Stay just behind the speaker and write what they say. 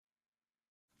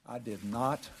I did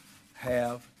not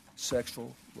have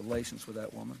sexual relations with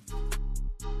that woman.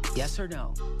 Yes or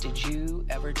no? Did you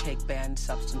ever take banned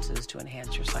substances to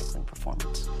enhance your cycling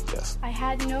performance? Yes. I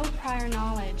had no prior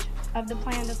knowledge of the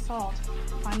planned assault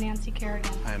on Nancy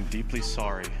Kerrigan. I am deeply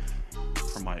sorry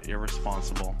for my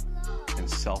irresponsible and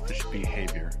selfish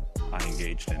behavior I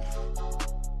engaged in.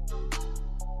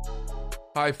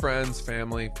 Hi, friends,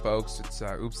 family, folks. It's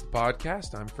Oops the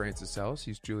Podcast. I'm Francis Ellis.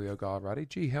 He's Giulio Gallerati.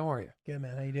 Gee, how are you? Good,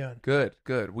 man. How you doing? Good,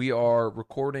 good. We are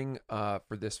recording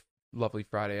for this lovely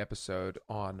Friday episode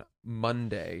on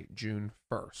Monday, June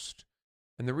 1st.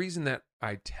 And the reason that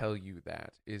I tell you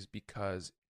that is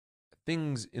because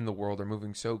things in the world are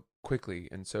moving so quickly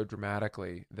and so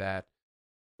dramatically that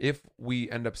if we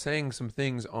end up saying some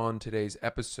things on today's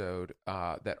episode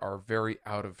that are very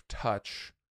out of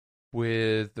touch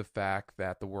with the fact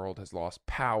that the world has lost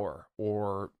power,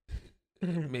 or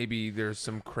maybe there's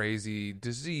some crazy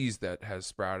disease that has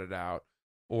sprouted out,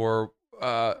 or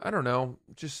I don't know,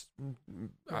 just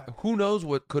who knows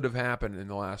what could have happened in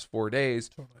the last 4 days.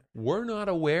 Totally. We're not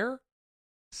aware,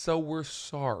 so we're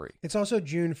sorry. It's also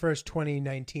June 1st,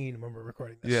 2019 when we're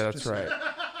recording this. Yeah, that's right.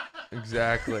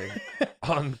 Exactly.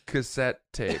 On cassette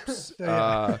tapes.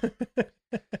 So, yeah.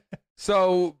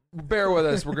 So bear with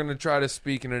us. We're going to try to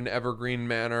speak in an evergreen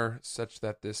manner such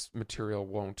that this material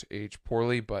won't age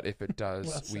poorly, but if it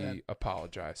does, we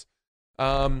apologize.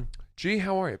 G,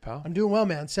 how are you, pal? I'm doing well,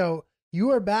 man. So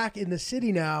you are back in the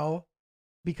city now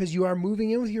because you are moving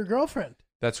in with your girlfriend.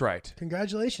 That's right.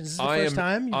 Congratulations. This is the first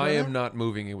time? I am not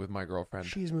moving in with my girlfriend.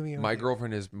 She's moving in My with you.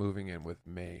 girlfriend is moving in with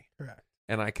me. Correct.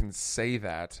 And I can say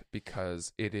that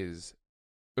because it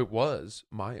was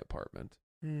my apartment.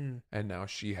 Mm, And now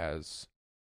she has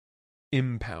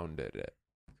impounded it.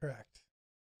 correct.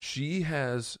 She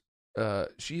has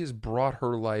brought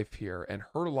her life here, and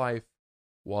her life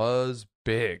was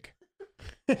big.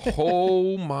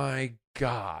 Oh my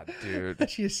God, dude.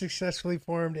 She has successfully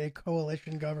formed a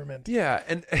coalition government. Yeah,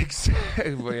 and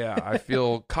exactly, yeah, I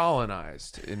feel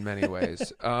colonized in many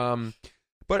ways.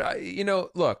 But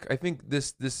look, I think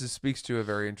this speaks to a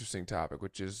very interesting topic,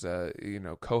 which is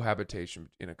cohabitation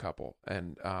in a couple,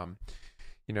 and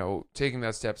taking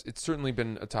that steps. It's certainly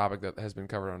been a topic that has been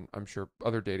covered on, I'm sure,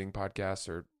 other dating podcasts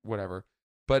or whatever.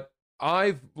 But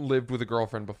I've lived with a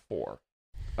girlfriend before.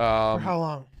 For how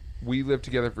long? We lived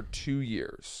together for 2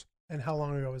 years. And how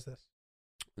long ago was this?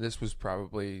 This was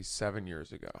probably 7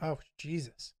 years ago. Oh,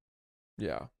 Jesus.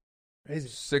 Yeah. Crazy.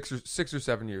 6 or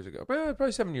 7 years ago.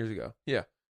 Probably 7 years ago. Yeah.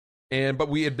 But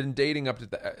we had been dating up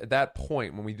to at that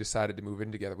point when we decided to move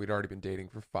in together. We'd already been dating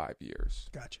for 5 years.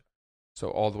 Gotcha. So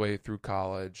all the way through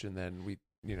college, and then we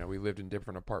lived in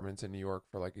different apartments in New York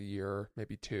for like a year,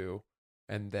 maybe 2,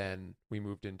 and then we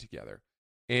moved in together.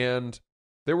 And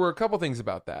there were a couple things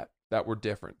about that were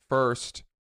different. First,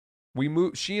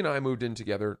 she and I moved in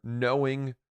together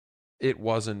knowing it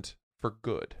wasn't for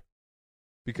good.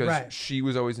 Because she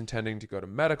was always intending to go to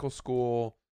medical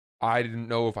school. I didn't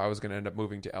know if I was going to end up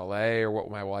moving to LA or what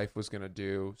my wife was going to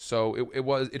do. So it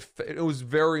was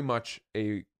very much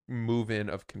a move-in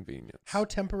of convenience. How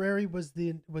temporary was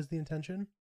the intention?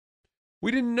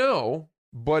 We didn't know,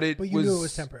 but you knew it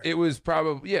was temporary. It was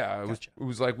probably, yeah. Gotcha. It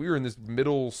was like we were in this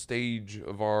middle stage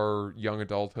of our young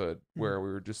adulthood where we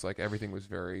were just like everything was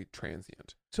very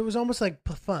transient. So it was almost like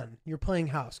fun. You're playing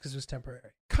house because it was temporary.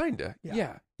 Kinda.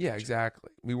 Yeah. Yeah,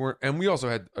 exactly. We weren't, and we also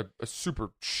had a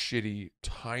super shitty,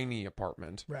 tiny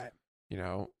apartment. Right.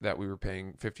 That we were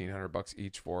paying $1,500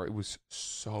 each for. It was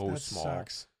so That small.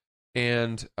 sucks.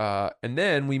 And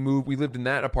then we lived in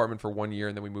that apartment for 1 year,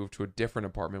 and then we moved to a different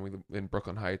apartment. We lived in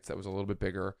Brooklyn Heights that was a little bit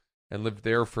bigger, and lived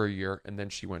there for a year, and then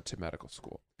she went to medical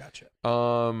school. Gotcha.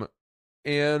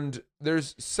 And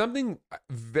there's something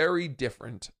very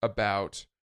different about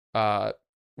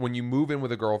when you move in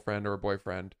with a girlfriend or a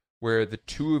boyfriend, where the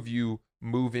two of you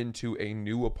move into a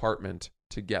new apartment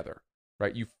together,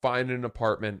 right? You find an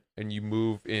apartment and you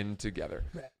move in together.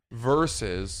 Right.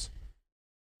 Versus,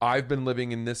 I've been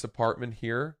living in this apartment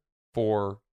here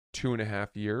for 2.5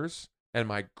 years, and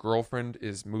my girlfriend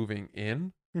is moving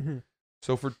in. Mm-hmm.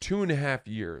 So for 2.5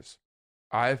 years,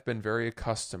 I've been very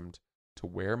accustomed to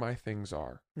where my things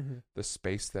are, the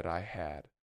space that I had,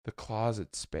 the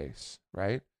closet space,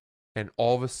 right? And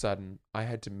all of a sudden, I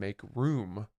had to make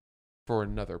room for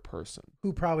another person.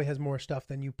 Who probably has more stuff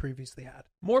than you previously had.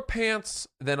 More pants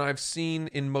than I've seen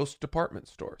in most department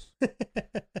stores.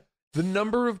 The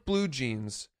number of blue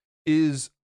jeans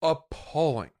is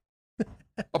appalling.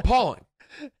 Appalling.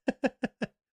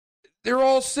 They're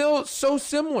all so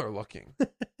similar looking.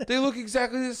 They look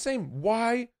exactly the same.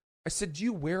 Why? I said, do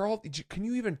you wear all... Can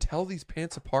you even tell these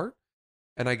pants apart?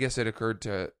 and I guess it occurred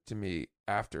to me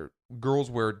after, girls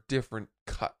wear different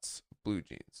cuts of blue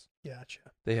jeans. Gotcha.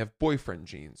 They have boyfriend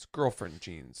jeans, girlfriend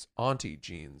jeans, auntie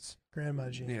jeans, Grandma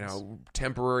jeans.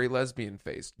 Temporary lesbian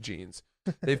face jeans.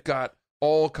 They've got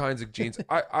all kinds of jeans.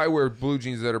 I wear blue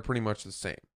jeans that are pretty much the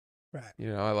same. Right.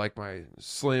 I like my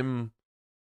slim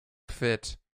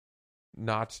fit,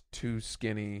 not too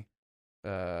skinny,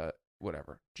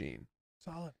 whatever, jean.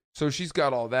 Solid. So she's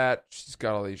got all that. She's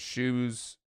got all these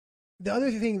shoes. The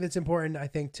other thing that's important, I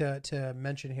think, to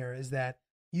mention here is that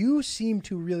you seem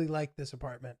to really like this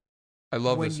apartment. I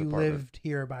love when this you apartment. lived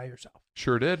here by yourself.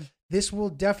 Sure did. This will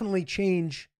definitely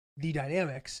change the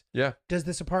dynamics. Yeah. Does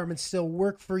this apartment still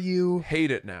work for you?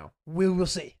 Hate it now. We will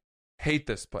see. Hate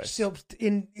this place. Still,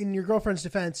 in your girlfriend's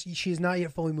defense, she's not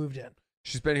yet fully moved in.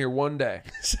 She's been here one day.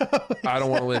 So I don't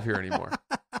want to live here anymore.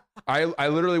 I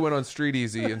literally went on Street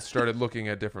Easy and started looking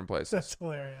at different places. That's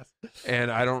hilarious.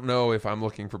 And I don't know if I'm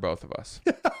looking for both of us.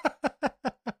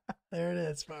 There it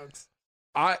is, folks.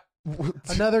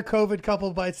 Another COVID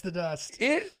couple bites the dust.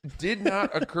 It did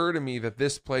not occur to me that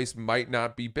this place might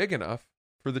not be big enough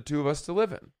for the two of us to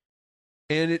live in.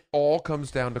 And it all comes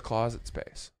down to closet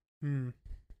space.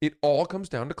 It all comes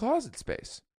down to closet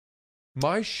space.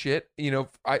 My shit,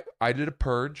 I did a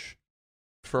purge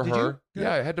for Did her. you?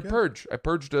 Yeah, I had to Good. purge. I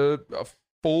purged a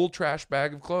full trash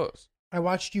bag of clothes. I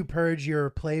watched you purge your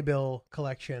playbill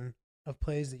collection of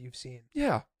plays that you've seen.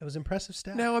 Yeah. It was impressive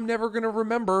stuff. Now I'm never going to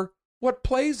remember what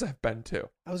plays I've been to.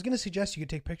 I was going to suggest you could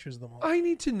take pictures of them all. I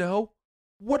need to know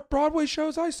what Broadway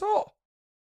shows I saw.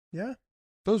 Yeah.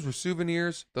 Those were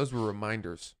souvenirs. Those were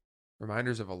reminders.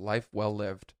 Reminders of a life well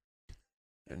lived.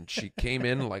 And she came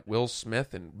in like Will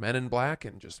Smith and Men in Black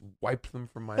and just wiped them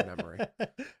from my memory.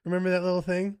 Remember that little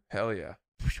thing? Hell yeah.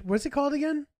 What's it called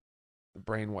again? The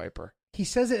brain wiper. He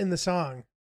says it in the song.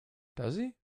 Does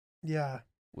he? Yeah.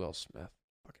 Will Smith.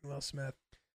 Fucking Will Smith.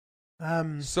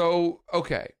 So,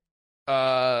 okay.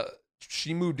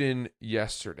 She moved in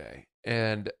yesterday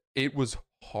and it was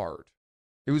hard.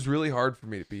 It was really hard for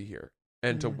me to be here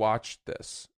and to watch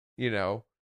this,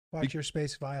 Watch your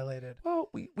space violated. Well,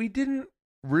 we didn't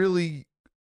really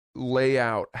lay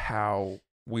out how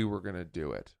we were going to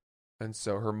do it. And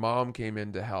so her mom came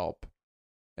in to help.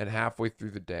 And halfway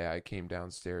through the day, I came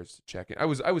downstairs to check in. I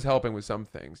was helping with some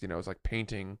things. I was like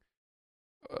painting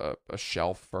a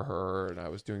shelf for her, and I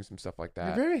was doing some stuff like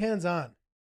that. You're very hands-on.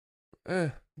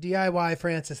 DIY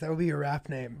Francis. That would be your rap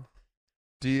name.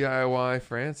 DIY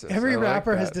Francis. Every I like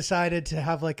rapper has that. decided to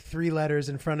have like 3 letters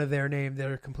in front of their name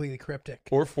that are completely cryptic.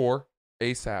 Or 4.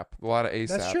 ASAP. A lot of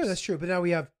ASAPs. That's true. But now we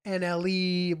have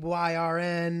NLE,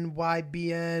 YRN,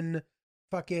 YBN,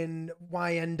 fucking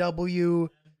YNW,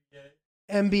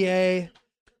 MBA.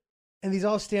 And these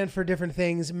all stand for different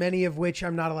things, many of which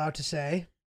I'm not allowed to say.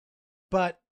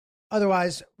 But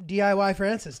otherwise, DIY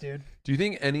Francis, dude. Do you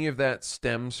think any of that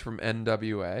stems from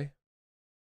NWA?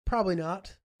 Probably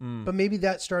not. But maybe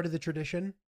that started the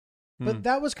tradition. But Hmm.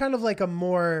 that was kind of like a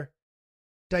more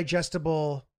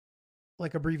digestible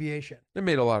like abbreviation. It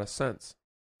made a lot of sense.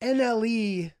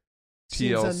 NLE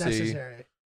seems TLC. unnecessary.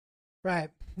 Right.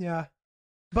 Yeah.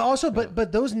 But also,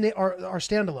 but those are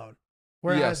standalone.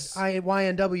 Whereas Yes.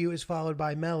 YNW is followed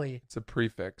by Melly. It's a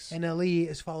prefix. NLE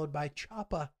is followed by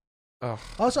Choppa. Ugh.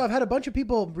 Also, I've had a bunch of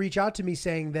people reach out to me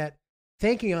saying that,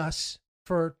 thanking us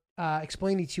for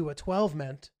explaining to you what 12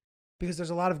 meant, because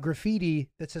there's a lot of graffiti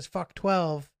that says fuck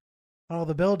 12 on all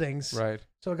the buildings. Right.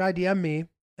 So a guy DM'd me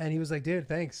and he was like, dude,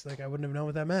 thanks. Like, I wouldn't have known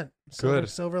what that meant. Good.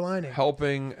 Silver lining.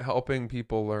 Helping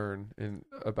people learn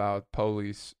about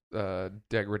police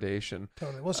degradation.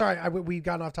 Totally. Well, sorry, we've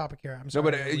gotten off topic here. I'm No,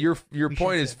 sorry. but your we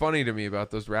point is shifted. funny to me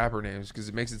about those rapper names because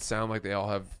it makes it sound like they all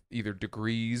have either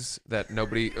degrees that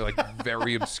nobody, like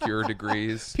very obscure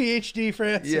degrees. PhD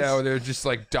Francis. Yeah, or they're just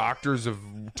like doctors of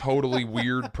totally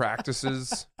weird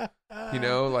practices.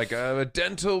 Like a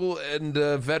dental and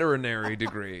a veterinary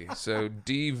degree. So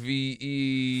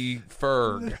DVE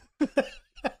Ferg.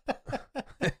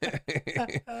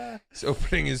 He's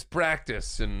opening his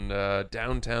practice in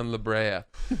downtown La Brea.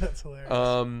 That's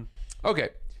hilarious. Okay,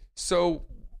 so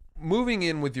moving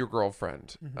in with your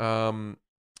girlfriend, I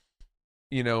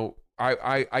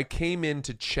came in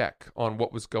to check on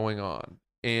what was going on,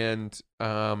 and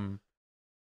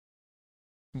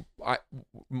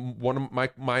one of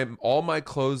my all my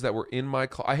clothes that were in my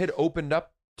I had opened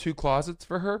up 2 closets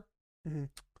for her, Mhm.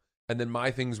 and then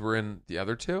my things were in the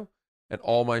other 2. And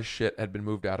all my shit had been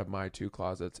moved out of my 2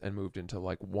 closets and moved into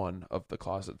like one of the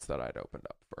closets that I'd opened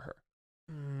up for her.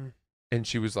 And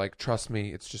she was like, trust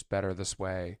me, it's just better this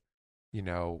way.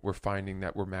 We're finding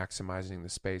that we're maximizing the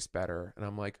space better. And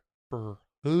I'm like, for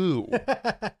who?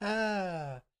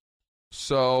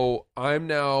 So I'm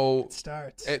now. It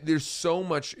starts. There's so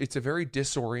much. It's a very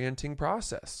disorienting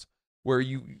process where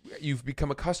you've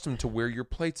become accustomed to where your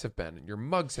plates have been and your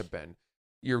mugs have been,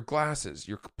 your glasses,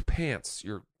 your pants,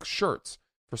 your shirts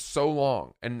for so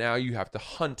long, and now you have to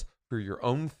hunt for your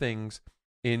own things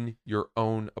in your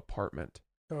own apartment.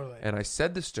 Totally. And I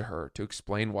said this to her to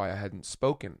explain why I hadn't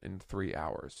spoken in 3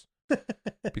 hours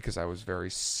because I was very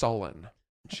sullen.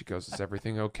 She goes, "Is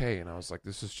everything okay?" And I was like,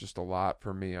 "This is just a lot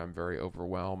for me. I'm very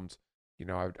overwhelmed. You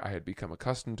know, I had become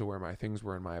accustomed to where my things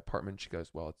were in my apartment." She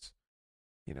goes, "Well, it's,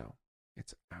 you know,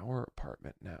 it's our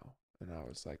apartment now." And I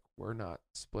was like, "We're not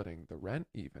splitting the rent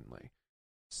evenly.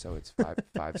 So it's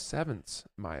 5/7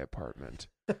 my apartment."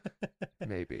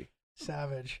 Maybe.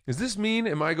 Savage. Is this mean?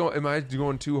 Am I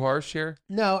going too harsh here?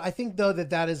 No, I think though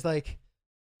that is like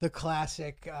the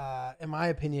classic, in my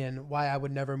opinion, why I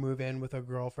would never move in with a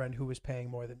girlfriend who was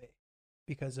paying more than me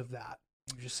because of that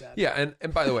you just said. Yeah,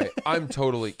 and by the way, I'm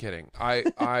totally kidding.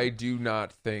 I do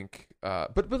not think.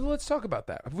 But let's talk about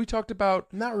that. Have we talked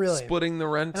about Not really. splitting the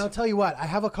rent? And I'll tell you what, I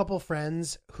have a couple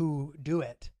friends who do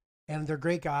it, and they're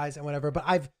great guys and whatever. But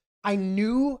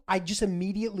I just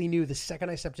immediately knew the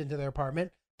second I stepped into their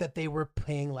apartment that they were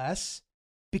paying less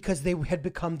because they had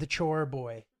become the chore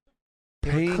boy. They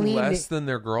were Paying cleaning- less than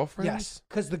their girlfriends? Yes,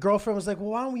 because the girlfriend was like, "Well,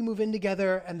 why don't we move in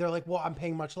together?" And they're like, "Well, I'm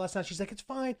paying much less now." She's like, "It's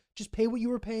fine. Just pay what you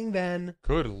were paying then."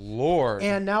 Good Lord.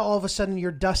 And now all of a sudden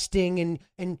you're dusting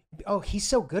and oh, he's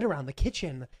so good around the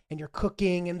kitchen and you're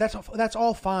cooking and that's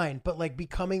all fine. But like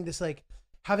becoming this like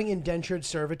having indentured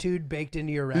servitude baked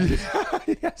into your rent.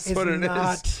 That's is what it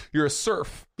not- is. You're a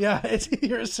serf. Yeah,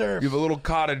 you're a serf. You have a little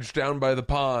cottage down by the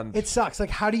pond. It sucks. Like,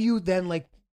 how do you then like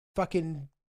fucking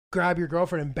grab your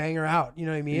girlfriend and bang her out? You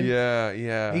know what I mean?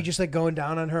 Yeah. Are you just like going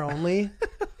down on her only?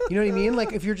 You know what I mean?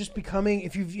 Like if you're just becoming,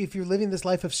 if you're living this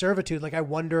life of servitude, like I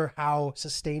wonder how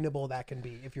sustainable that can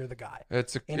be if you're the guy.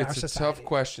 It's a our tough society.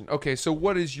 question. Okay, so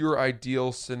what is your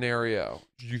ideal scenario?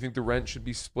 Do you think the rent should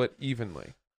be split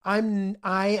evenly? I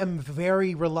am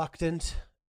very reluctant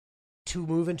to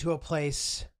move into a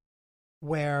place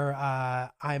where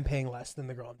I'm paying less than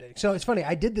the girl I'm dating. So it's funny.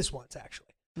 I did this once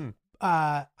actually.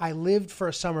 I lived for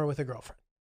a summer with a girlfriend.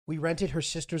 We rented her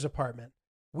sister's apartment.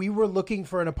 We were looking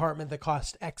for an apartment that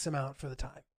cost X amount for the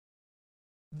time.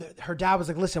 Her dad was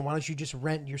like, "Listen, why don't you just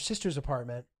rent your sister's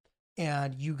apartment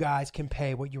and you guys can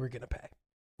pay what you were going to pay,"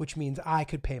 which means I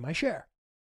could pay my share.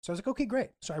 So I was like, "Okay, great."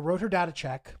 So I wrote her dad a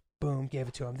check. Boom, gave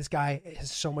it to him. This guy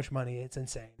has so much money, it's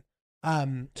insane.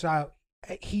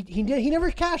 He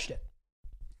never cashed it.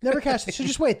 Never cashed it. So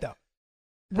just wait though.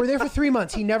 We're there for 3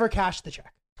 months. He never cashed the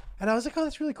check. And I was like, "Oh,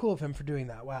 that's really cool of him for doing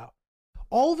that. Wow."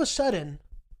 All of a sudden,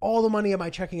 all the money in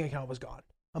my checking account was gone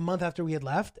a month after we had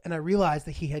left. And I realized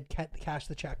that he had cashed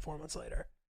the check 4 months later,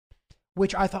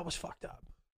 which I thought was fucked up.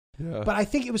 Yeah. But I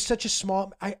think it was such a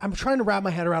small, I'm trying to wrap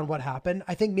my head around what happened.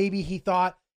 I think maybe he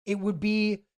thought it would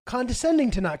be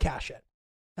condescending to not cash it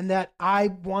and that I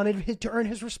wanted to earn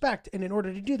his respect. And in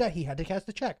order to do that, he had to cash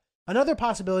the check. Another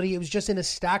possibility, it was just in a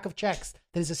stack of checks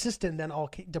that his assistant then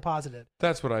all deposited.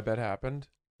 That's what I bet happened.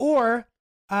 Or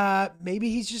maybe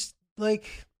he's just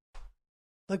like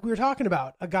we were talking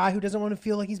about, a guy who doesn't want to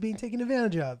feel like he's being taken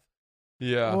advantage of.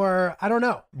 Yeah. Or I don't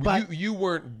know. But you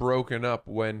weren't broken up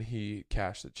when he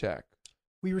cashed the check.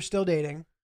 we were still dating.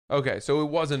 Okay, so it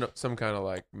wasn't some kind of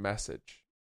like message.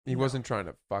 He wasn't trying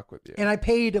to fuck with you. And I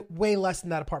paid way less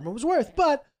than that apartment was worth.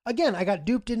 But again, I got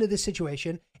duped into this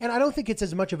situation. And I don't think it's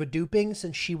as much of a duping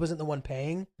since she wasn't the one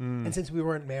paying. And since we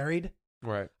weren't married.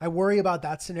 Right. I worry about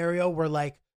that scenario where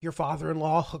like your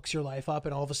father-in-law hooks your life up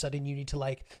and all of a sudden you need to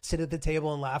like sit at the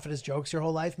table and laugh at his jokes your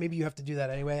whole life. Maybe you have to do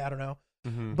that anyway. I don't know.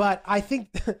 Mm-hmm. But I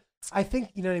think,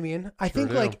 you know what I mean? I think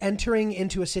do. like entering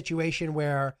into a situation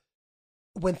where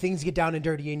when things get down and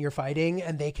dirty and you're fighting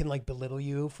and they can like belittle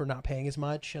you for not paying as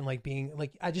much and like being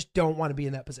like, I just don't want to be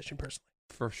in that position personally.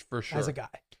 For sure. As a guy.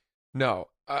 No,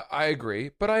 I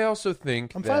agree. But I also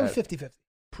think I'm that, fine with 50-50.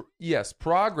 Yes,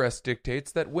 progress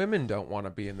dictates that women don't want to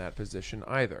be in that position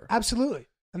either. Absolutely.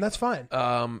 And that's fine.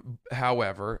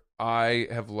 However, I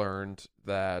have learned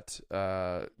that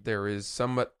there is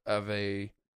somewhat of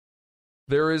a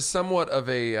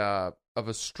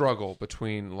struggle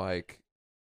between like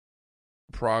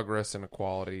progress and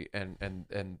equality and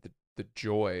the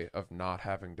joy of not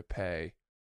having to pay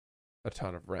a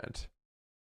ton of rent.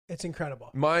 It's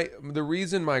incredible. The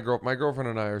reason my girlfriend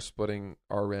and I are splitting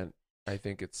our rent, I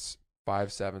think it's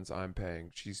 5/7 I'm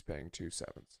paying, she's paying 2/7.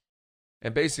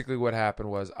 And basically what happened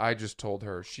was I just told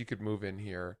her she could move in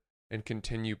here and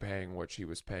continue paying what she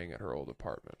was paying at her old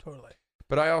apartment. Totally.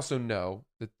 But I also know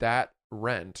that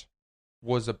rent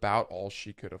was about all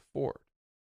she could afford.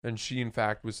 And she, in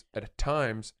fact, was at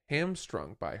times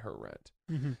hamstrung by her rent.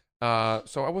 Mm-hmm.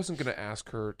 So I wasn't going to ask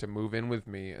her to move in with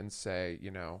me and say,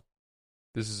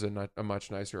 this is a much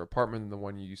nicer apartment than the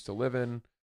one you used to live in,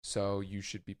 so you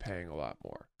should be paying a lot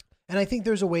more. And I think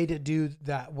there's a way to do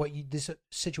that, this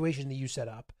situation that you set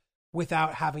up,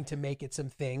 without having to make it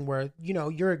something where,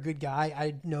 you're a good guy.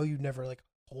 I know you'd never like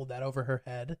hold that over her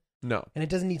head. No. And it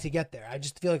doesn't need to get there. I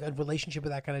just feel like a relationship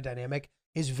with that kind of dynamic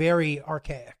is very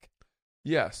archaic.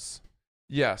 Yes,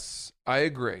 I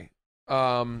agree.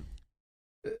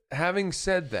 Having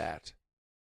said that,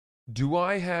 do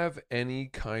I have any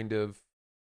kind of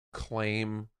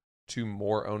claim to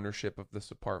more ownership of this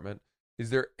apartment? Is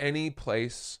there any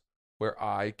place where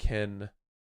I can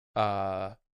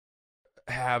have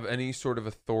any sort of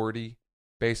authority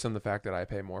based on the fact that I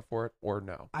pay more for it, or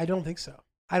no? I don't think so.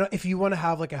 If you want to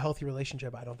have like a healthy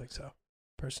relationship, I don't think so,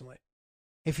 personally.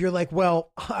 If you're like,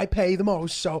 well, I pay the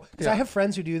most, so because I have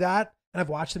friends who do that, and I've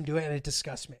watched them do it, and it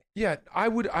disgusts me. Yeah, I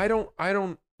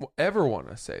don't ever want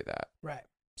to say that. Right.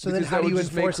 So then, how do you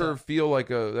enforce that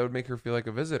would make her feel like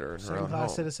a visitor in her own home.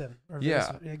 Citizen.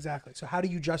 Yeah, exactly. So how do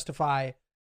you justify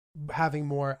having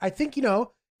more? I think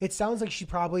it sounds like she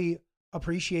probably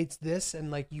appreciates this, and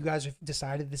like you guys have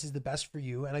decided this is the best for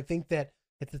you. And I think that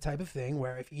it's the type of thing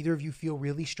where if either of you feel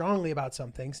really strongly about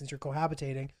something, since you're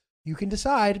cohabitating, you can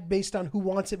decide based on who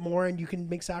wants it more, and you can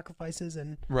make sacrifices.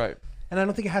 And right. And I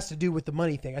don't think it has to do with the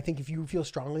money thing. I think if you feel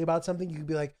strongly about something, you can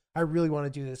be like, I really want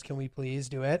to do this. Can we please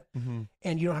do it? Mm-hmm.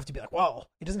 And you don't have to be like, well,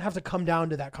 it doesn't have to come down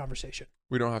to that conversation.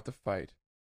 We don't have to fight.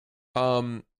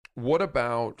 What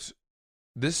about,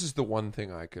 this is the one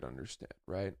thing I could understand,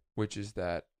 right? Which is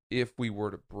that if we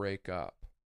were to break up,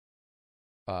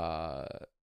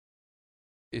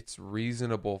 it's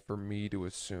reasonable for me to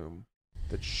assume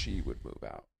that she would move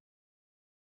out.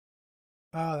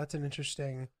 Oh, that's an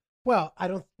interesting. Well, I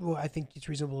think it's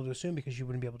reasonable to assume because you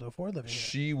wouldn't be able to afford living here.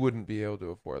 She wouldn't be able to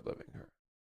afford living here.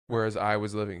 Whereas I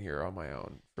was living here on my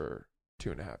own for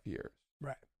 2.5 years.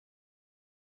 Right.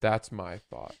 That's my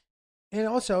thought. And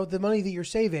also, the money that you're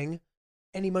saving,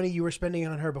 any money you were spending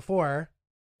on her before,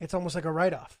 it's almost like a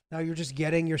write-off. Now you're just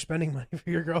getting your spending money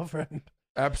for your girlfriend.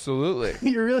 Absolutely.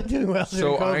 You're really doing well.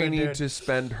 So COVID, I need dude. to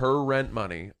spend her rent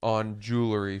money on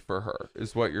jewelry for her,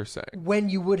 is what you're saying. When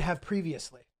you would have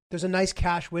previously. There's a nice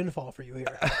cash windfall for you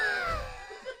here.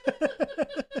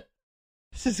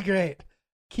 This is great.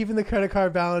 Keeping the credit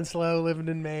card balance low, living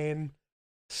in Maine,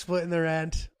 splitting the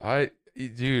rent.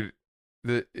 It's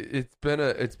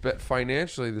been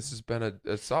financially, this has been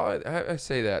a solid. I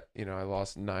say that, I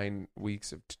lost 9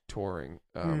 weeks of touring.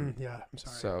 Yeah, I'm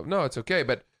sorry. So no, it's okay.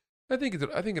 But I think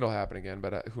it'll happen again.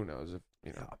 But who knows if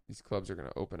these clubs are going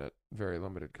to open at very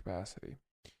limited capacity.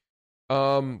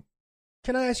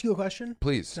 Can I ask you a question?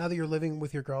 Please. Now that you're living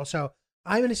with your girl. So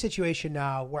I'm in a situation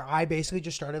now where I basically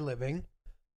just started living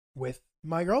with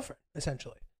my girlfriend,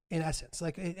 essentially, in essence.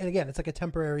 And again, it's like a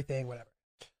temporary thing, whatever.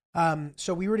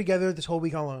 So we were together this whole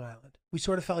week on Long Island. We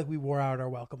sort of felt like we wore out our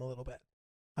welcome a little bit.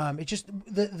 It just,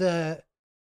 the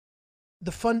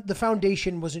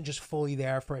foundation wasn't just fully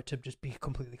there for it to just be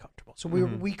completely comfortable. So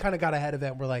we kind of got ahead of it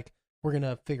and we're like, we're going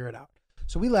to figure it out.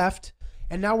 So we left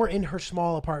and now we're in her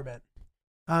small apartment.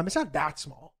 It's not that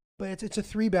small, but it's a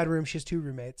 3-bedroom. She has 2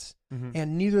 roommates,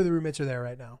 and neither of the roommates are there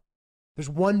right now. There's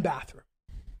 1 bathroom,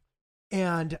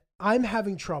 and I'm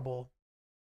having trouble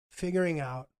figuring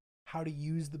out how to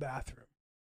use the bathroom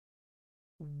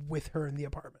with her in the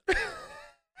apartment.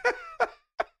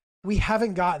 We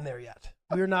haven't gotten there yet.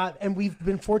 We're not, and we've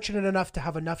been fortunate enough to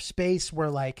have enough space where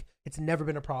like it's never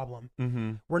been a problem.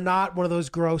 Mm-hmm. We're not one of those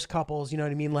gross couples, you know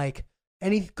what I mean? Like,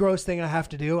 any gross thing I have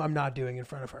to do, I'm not doing in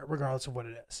front of her, regardless of what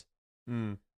it is.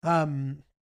 All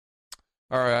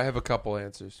right, I have a couple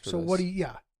answers for so this. what do you,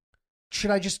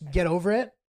 should I just get over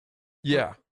it?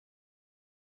 Yeah.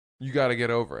 You got to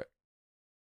get over it.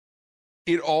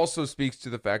 It also speaks to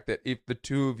the fact that if the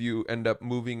two of you end up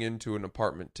moving into an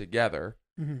apartment together,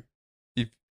 if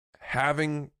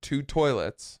having 2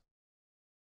 toilets,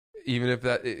 even if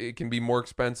that it can be more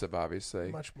expensive,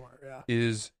 obviously, Much more, yeah.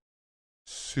 is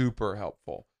super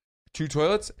helpful. 2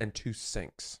 toilets and 2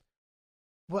 sinks.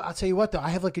 Well, I'll tell you what, though. I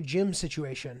have like a gym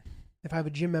situation. If I have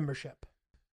a gym membership.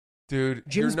 Dude,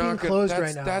 gym's you're not being closed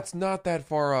right now. That's not that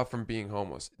far off from being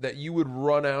homeless. That you would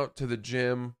run out to the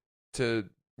gym to,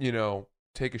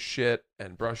 take a shit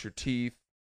and brush your teeth.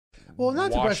 Well,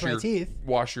 not to brush my teeth.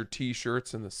 Wash your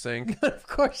t-shirts in the sink. Of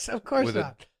course with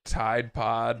not. A Tide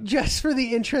Pod. Just for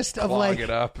the interest of clog it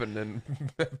up, and then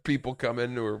people come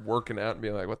in who are working out and be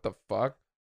like, "What the fuck?"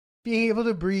 Being able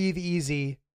to breathe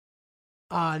easy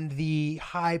on the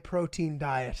high protein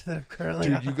diet that I'm currently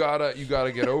Dude, on. you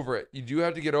gotta get over it. You do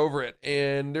have to get over it.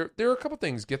 And there are a couple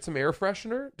things. Get some air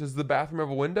freshener. Does the bathroom have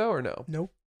a window or no?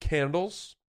 Nope.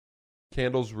 Candles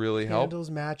really help. Candles,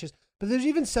 matches. But there's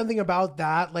even something about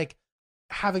that, like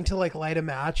having to like light a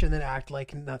match and then act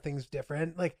like nothing's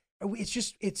different. Like it's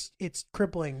just it's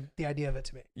crippling, the idea of it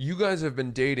to me. You guys have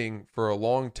been dating for a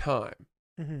long time,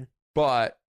 Mm-hmm.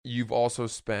 but you've also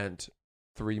spent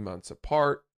 3 months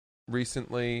apart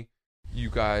recently. You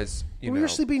guys, you we know,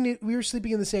 were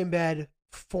sleeping in the same bed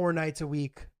 4 nights a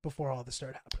week before all this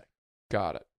started happening.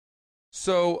 got it.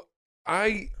 So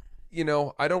I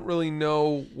don't really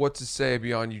know what to say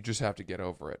beyond you just have to get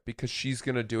over it, because she's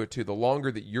going to do it too. The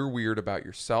longer that you're weird about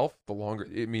yourself, the longer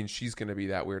it means she's going to be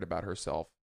that weird about herself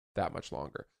that much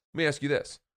longer. Let me ask you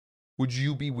this. Would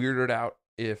you be weirded out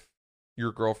if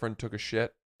your girlfriend took a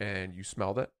shit and you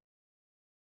smelled it?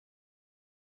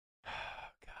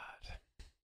 God.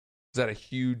 Is that a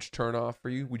huge turnoff for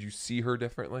you? Would you see her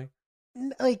differently?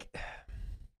 Like,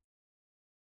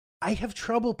 I have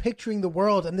trouble picturing the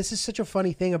world, and this is such a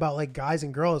funny thing about like guys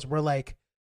and girls, where like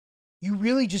you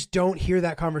really just don't hear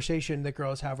that conversation that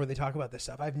girls have where they talk about this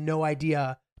stuff. I have no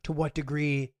idea to what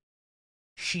degree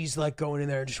she's like going in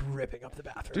there and just ripping up the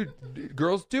bathroom. Dude,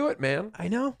 girls do it, man. I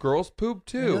know. Girls poop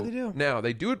too. I know they do. Now,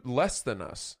 they do it less than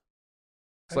us.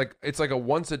 It's like a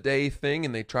once a day thing,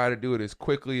 and they try to do it as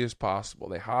quickly as possible.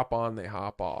 They hop on, they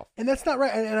hop off. And that's not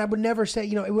right. And I would never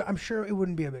say, I'm sure it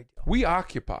wouldn't be a big deal. We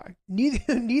occupy.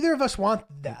 Neither of us want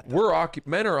that, though.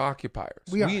 Men are occupiers.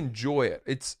 We are. We enjoy it.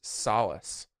 It's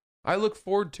solace. I look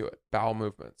forward to it. Bowel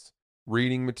movements,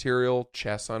 reading material,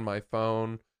 chess on my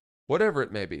phone, whatever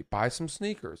it may be. Buy some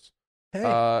sneakers. Hey,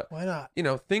 why not?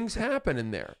 Things happen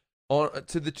in there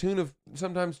to the tune of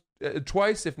sometimes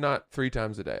twice, if not 3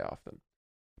 times a day often.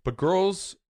 But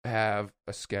girls have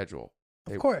a schedule.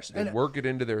 Of course. They work it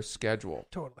into their schedule.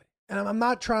 Totally. And I'm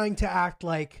not trying to act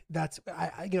like that's,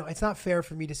 it's not fair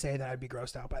for me to say that I'd be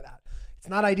grossed out by that. It's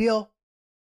not ideal.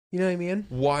 You know what I mean?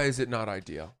 Why is it not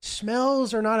ideal?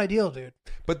 Smells are not ideal, dude.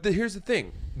 But here's the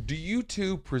thing. Do you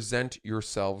two present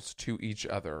yourselves to each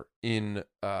other in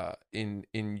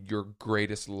your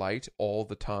greatest light all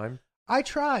the time? I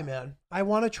try, man. I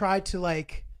want to try to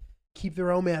like keep the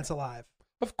romance alive.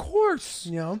 Of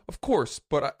course. Of course.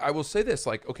 But I will say this,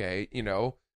 like, okay,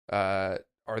 are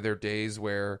there days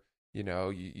where,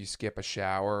 you skip a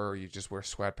shower, or you just wear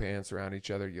sweatpants around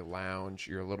each other, you lounge,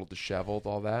 you're a little disheveled,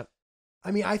 all that? I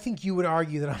mean, I think you would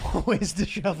argue that I'm always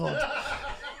disheveled.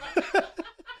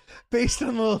 Based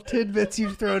on the little tidbits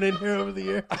you've thrown in here over the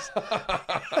years.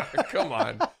 Come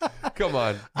on.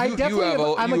 I'm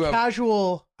a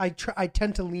casual. I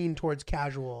tend to lean towards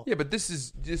casual. Yeah, but this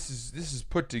is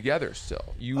put together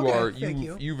still.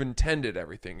 You've intended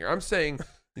everything here. I'm saying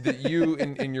that you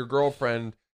and your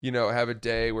girlfriend, have a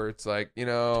day where it's like,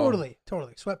 totally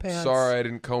sweatpants. Sorry, I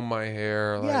didn't comb my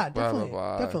hair. Like, yeah, blah, definitely,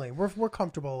 blah, blah. definitely. We're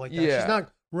comfortable like that. Yeah. She's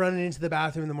not running into the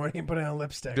bathroom in the morning and putting on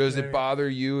lipstick. Does it bother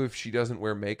you if she doesn't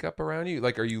wear makeup around you?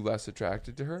 Like, are you less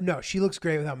attracted to her? No, she looks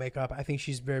great without makeup. I think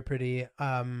she's very pretty.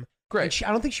 Great.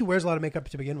 I don't think she wears a lot of makeup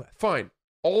to begin with. Fine.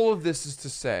 All of this is to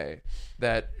say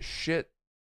that shit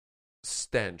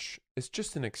stench is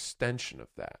just an extension of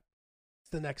that. It's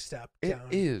the next step. It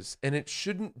is, and it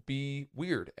shouldn't be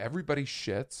weird. Everybody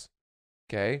shits.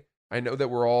 Okay, I know that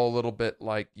we're all a little bit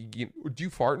like. Do you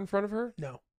fart in front of her?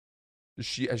 No. Has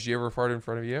she ever farted in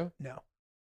front of you? No.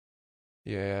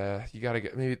 Yeah, you gotta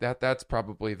get maybe that's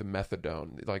probably the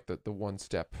methadone, like the one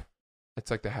step. It's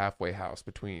like the halfway house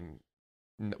between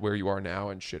where you are now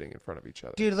and shitting in front of each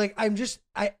other. Dude, like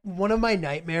one of my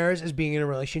nightmares is being in a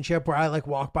relationship where I like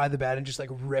walk by the bed and just like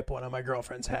rip one on my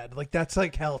girlfriend's head. Like that's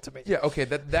like hell to me. Yeah, okay,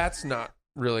 that's not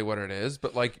really what it is,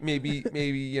 but like maybe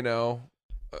I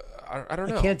don't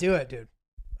know. I can't do it, dude.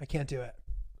 I can't do it.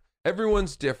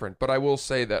 Everyone's different, but I will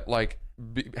say that like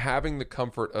having the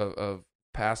comfort of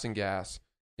passing gas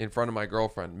in front of my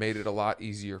girlfriend made it a lot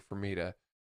easier for me to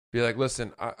be like,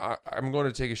 listen, I'm going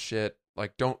to take a shit.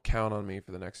 Like, don't count on me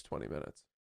for the next 20 minutes.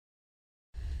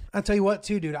 I'll tell you what,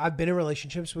 too, dude. I've been in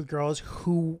relationships with girls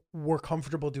who were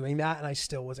comfortable doing that, and I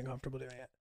still wasn't comfortable doing it.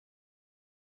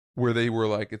 Where they were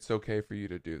like, it's okay for you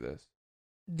to do this.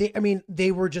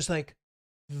 They were just like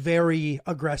very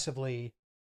aggressively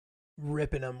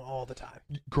ripping them all the time.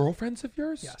 Girlfriends of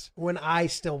yours? Yes. When I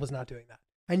still was not doing that.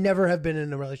 I never have been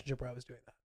in a relationship where I was doing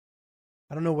that.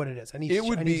 I don't know what it is. It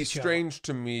would be strange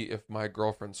to me if my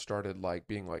girlfriend started like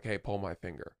being like, "Hey, pull my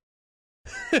finger."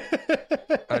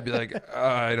 I'd be like,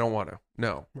 "I don't want to."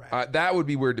 No, right. That would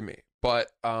be weird to me. But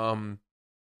you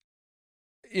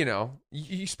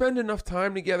spend enough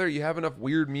time together. You have enough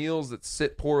weird meals that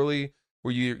sit poorly.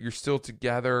 where you're still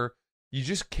together. You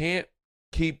just can't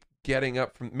keep getting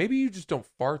up from. Maybe you just don't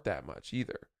fart that much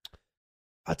either.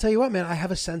 I'll tell you what, man. I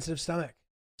have a sensitive stomach,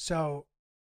 so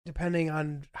depending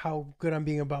on how good I'm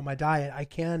being about my diet, I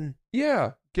can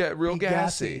get real be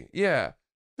gassy. Yeah.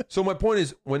 So my point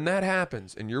is, when that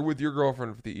happens and you're with your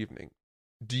girlfriend for the evening,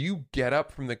 do you get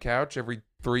up from the couch every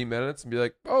 3 minutes and be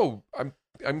like, "Oh, I'm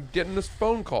getting this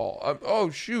phone call. Oh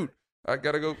shoot, I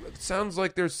gotta go." It sounds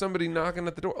like there's somebody knocking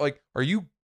at the door. Like, are you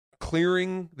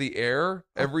clearing the air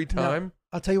every time? No.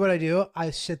 I'll tell you what I do. I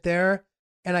sit there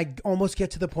and I almost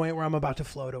get to the point where I'm about to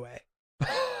float away.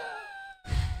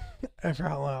 I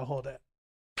forgot how long I'll hold it.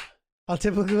 I'll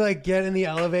typically like get in the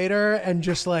elevator and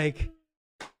just like.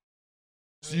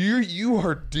 So you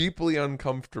are deeply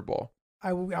uncomfortable. I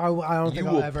don't think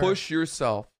I'll ever. You will push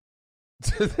yourself.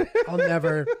 I'm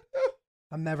never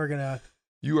gonna.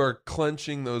 You are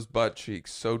clenching those butt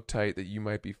cheeks so tight that you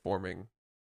might be forming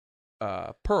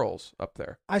pearls up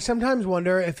there. I sometimes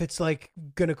wonder if it's like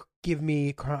gonna give me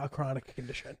a chronic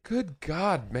condition. Good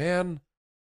God, man!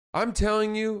 I'm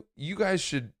telling you, you guys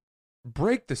should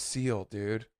break the seal,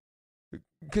 dude.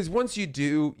 Because once you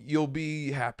do, you'll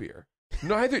be happier.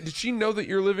 Did she know that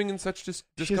you're living in such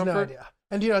discomfort? She has no idea.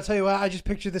 And I'll tell you what, I just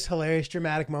pictured this hilarious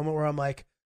dramatic moment where I'm like,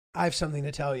 I have something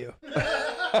to tell you.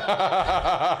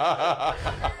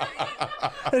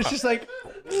 It's just like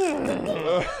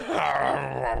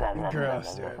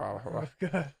gross, dude.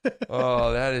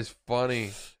 Oh, that is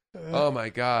funny. Oh my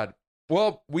God.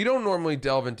 Well, we don't normally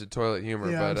delve into toilet humor,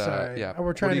 yeah, but I'm sorry. yeah.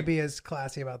 We're trying to be as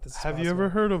classy about this. Have you ever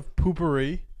heard of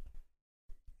poopery?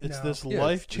 It's No. this Yeah,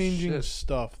 life-changing it's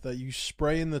stuff that you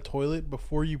spray in the toilet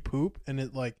before you poop, and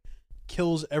it like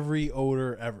kills every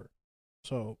odor ever.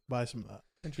 So buy some of that.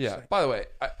 Yeah. By the way,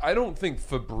 I don't think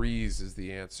Febreze is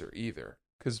the answer either,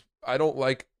 because I don't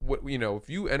like what if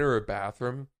you enter a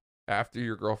bathroom after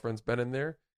your girlfriend's been in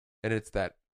there, and it's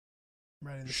that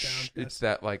Writing this down. it's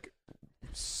that like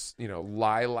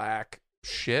lilac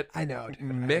shit. I know, dude.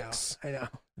 Mix. I know.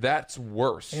 That's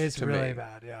worse. It's to really me.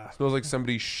 bad. Yeah. It smells like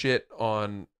somebody shit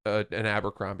on an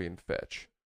Abercrombie and Fitch.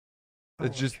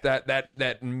 It's Oh, just okay.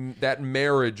 that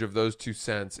marriage of those two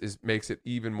scents makes it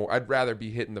even more. I'd rather be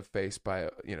hit in the face by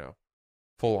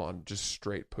full on just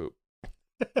straight poop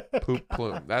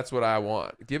plume. That's what I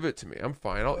want. Give it to me. I'm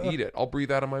fine. I'll eat it. I'll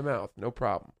breathe out of my mouth. No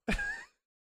problem.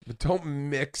 But don't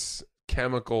mix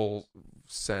chemical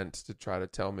scent to try to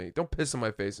tell me. Don't piss in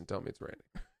my face and tell me it's raining.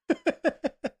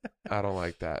 I don't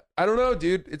like that. I don't know,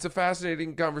 dude. It's a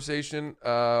fascinating conversation.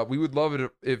 We would love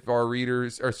it if our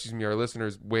our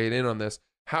listeners weighed in on this.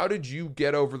 How did you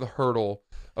get over the hurdle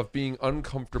of being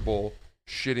uncomfortable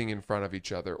shitting in front of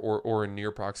each other or in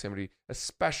near proximity,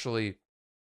 especially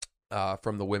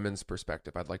from the women's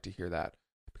perspective? I'd like to hear that,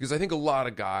 because I think a lot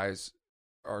of guys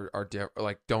are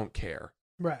don't care.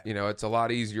 Right. It's a lot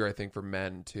easier, I think, for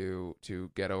men to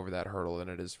get over that hurdle than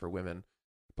it is for women.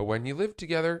 But when you live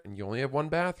together and you only have one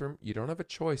bathroom, you don't have a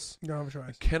choice. You don't have a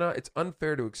choice. It's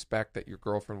unfair to expect that your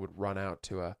girlfriend would run out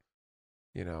to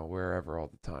wherever all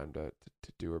the time to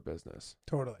do her business.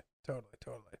 Totally.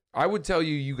 I would tell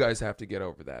you guys have to get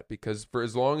over that, because for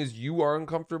as long as you are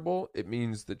uncomfortable, it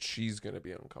means that she's going to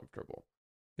be uncomfortable.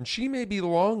 And she may be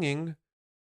longing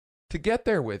to get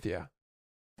there with you.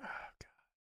 Oh, God.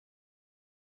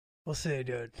 We'll see,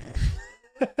 dude.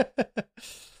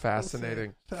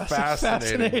 Fascinating. We'll see.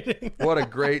 Fascinating. What a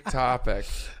great topic.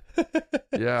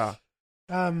 Yeah.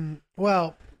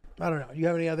 Well, I don't know. Do you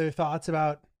have any other thoughts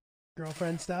about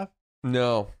girlfriend stuff?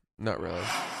 No, not really.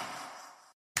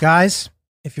 Guys,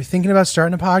 if you're thinking about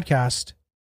starting a podcast,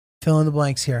 fill in the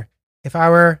blanks here. If I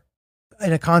were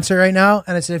in a concert right now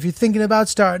and I said, if you're thinking about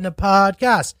starting a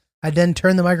podcast, I'd then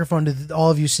turn the microphone to all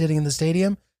of you sitting in the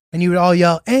stadium and you would all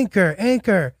yell, Anchor,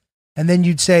 Anchor. And then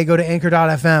you'd say, go to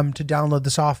anchor.fm to download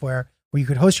the software where you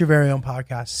could host your very own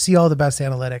podcast, see all the best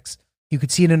analytics. You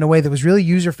could see it in a way that was really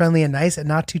user-friendly and nice and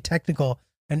not too technical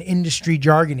and industry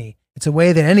jargony. It's a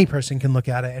way that any person can look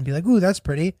at it and be like, ooh, that's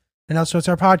pretty. And also it's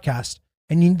our podcast.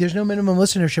 And there's no minimum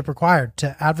listenership required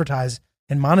to advertise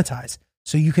and monetize.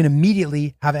 So you can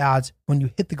immediately have ads when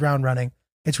you hit the ground running.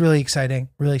 It's really exciting,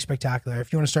 really spectacular.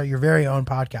 If you want to start your very own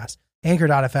podcast,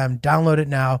 anchor.fm, download it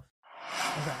now.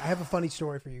 Okay, I have a funny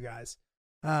story for you guys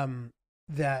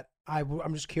that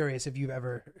I'm just curious if you've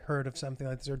ever heard of something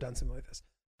like this or done something like this.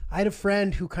 I had a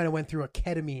friend who kind of went through a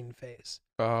ketamine phase.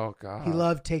 Oh, God. He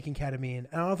loved taking ketamine.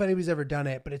 I don't know if anybody's ever done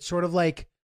it, but it's sort of like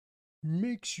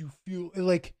makes you feel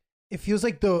like it feels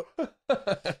like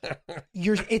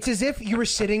it's as if you were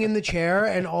sitting in the chair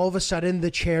and all of a sudden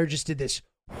the chair just did this.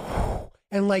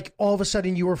 And like all of a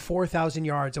sudden you were 4,000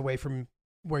 yards away from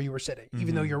where you were sitting,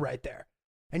 even though you're right there.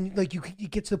 and like you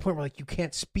get to the point where like you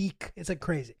can't speak. It's like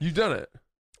crazy. You've done it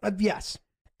Yes.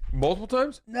 multiple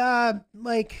times.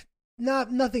 Like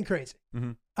nothing crazy.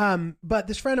 Mhm. But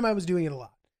this friend of mine was doing it a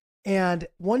lot, and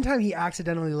one time he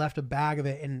accidentally left a bag of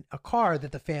it in a car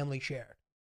that the family shared.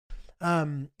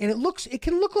 And it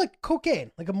can look like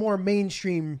cocaine, like a more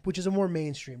mainstream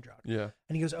drug. Yeah.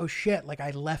 And he goes, "Oh shit! Like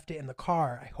I left it in the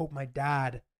car. I hope my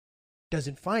dad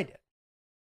doesn't find it."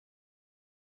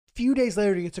 A few days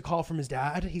later, he gets a call from his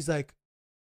dad. He's like,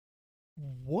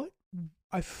 "What?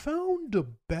 I found a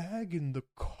bag in the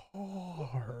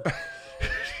car."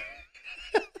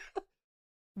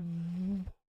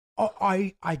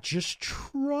 I just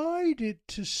tried it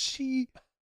to see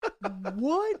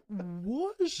what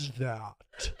was that.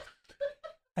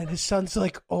 And his son's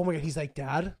like, "Oh my God." He's like,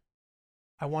 "Dad,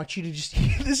 I want you to just,"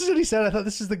 this is what he said. I thought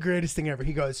this is the greatest thing ever.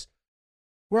 He goes,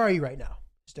 "Where are you right now?"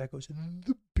 His dad goes,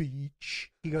 "The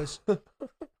beach." He goes, "I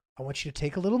want you to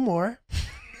take a little more.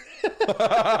 And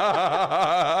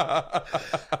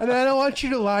then I want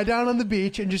you to lie down on the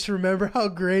beach and just remember how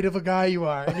great of a guy you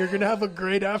are. And you're going to have a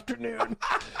great afternoon."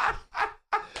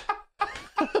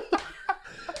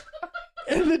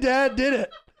 And the dad did it.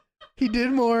 He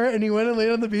did more, and he went and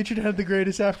laid on the beach and had the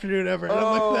greatest afternoon ever. And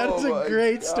I'm like, that is a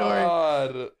great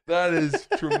story. That is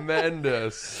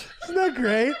tremendous. Isn't that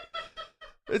great?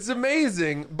 It's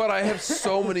amazing, but I have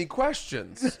so many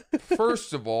questions.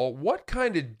 First of all, what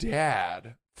kind of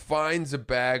dad finds a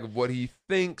bag of what he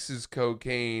thinks is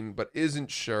cocaine but isn't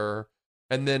sure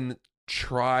and then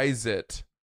tries it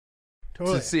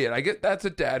Totally. to see it? I get that's a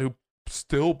dad who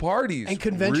still parties And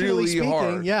conventionally really speaking,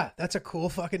 hard. yeah, that's a cool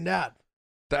fucking dad.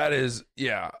 That is,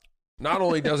 yeah. Not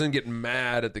only doesn't get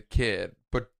mad at the kid,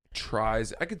 but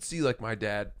tries. I could see like my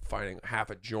dad finding half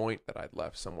a joint that I'd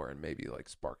left somewhere and maybe like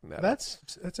sparking that. That's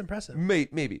impressive.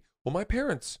 Maybe. Well, my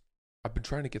parents, I've been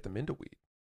trying to get them into weed.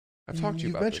 I've talked to you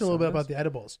You've about mentioned a little bit about the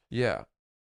edibles. Yeah,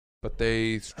 but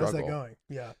they struggle. How's that going?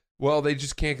 Yeah. Well, they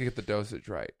just can't get the dosage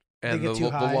right, and They get too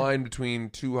the high. line between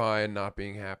too high and not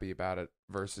being happy about it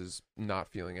versus not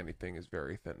feeling anything is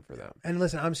very thin for them. And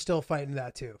listen, I'm still fighting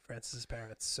that too, Francis's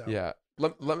parents. So Yeah.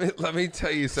 Let me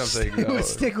tell you something. though.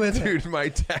 Stick with it. Dude, my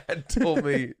dad told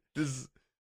me this.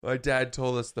 My dad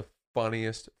told us the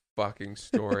funniest fucking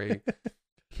story.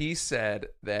 He said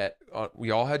that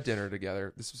we all had dinner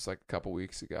together. This was like a couple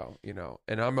weeks ago,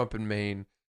 and I'm up in Maine.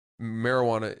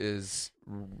 Marijuana is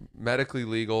medically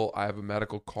legal. I have a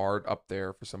medical card up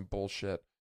there for some bullshit.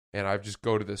 And I just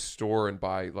go to this store and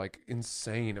buy like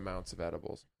insane amounts of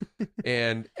edibles.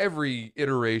 And every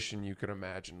iteration you can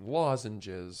imagine,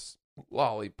 lozenges,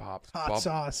 lollipops, Hot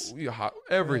sauce.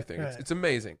 everything. Right. It's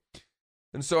amazing.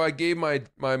 And so I gave my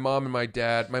mom and my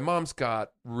dad. My mom's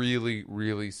got really,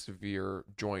 really severe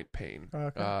joint pain.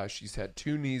 Okay. She's had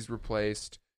 2 knees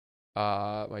replaced.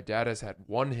 My dad has had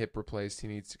 1 hip replaced. He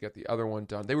needs to get the other one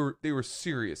done. They were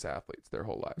serious athletes their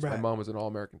whole lives. Right. My mom was an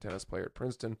all-American tennis player at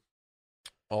Princeton.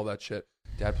 All that shit.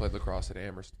 Dad played lacrosse at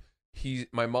Amherst.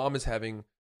 My mom is having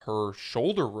her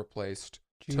shoulder replaced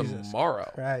Jesus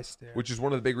tomorrow, Christ, dude. which is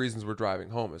one of the big reasons we're driving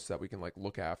home, is that we can like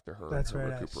look after her That's and her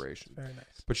very recuperation. Nice. Very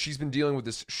nice. But she's been dealing with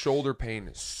this shoulder pain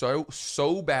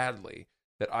so badly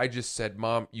that I just said,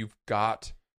 "Mom, you've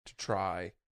got to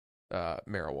try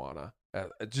marijuana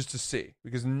just to see,"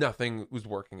 because nothing was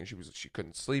working and she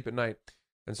couldn't sleep at night.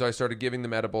 And so I started giving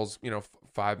them edibles,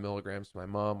 5 milligrams to my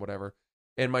mom, whatever.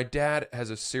 And my dad has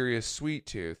a serious sweet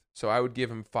tooth, so I would give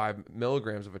him 5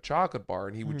 milligrams of a chocolate bar,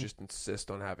 and he would just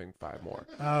insist on having 5 more.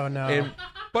 Oh no!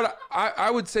 But I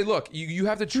would say, look, you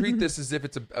have to treat this as if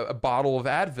it's a bottle of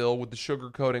Advil with the sugar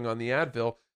coating on the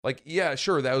Advil. Like, yeah,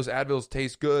 sure, those Advils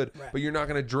taste good, Right. but you're not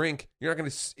going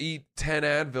to eat 10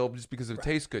 Advil just because it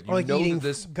tastes good. You Or like know eating that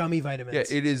this, gummy vitamins.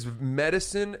 yeah, it is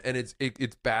medicine, and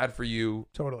it's bad for you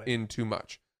Totally. in too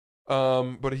much.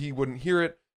 But he wouldn't hear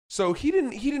it. So he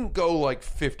didn't go like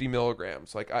 50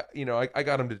 milligrams. Like I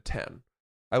got him to 10.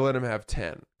 I let him have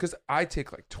 10 because I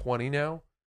take like 20 now,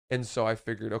 and so I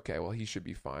figured, okay, well he should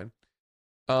be fine.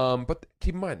 But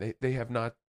keep in mind they have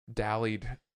not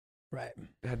had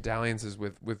dalliances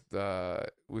with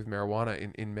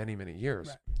marijuana in many years.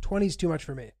 Right. 20's too much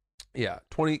for me. Yeah,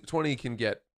 20 can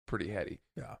get pretty heady,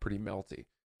 Yeah. pretty melty.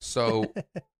 So.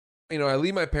 I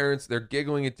leave my parents. They're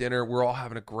giggling at dinner. We're all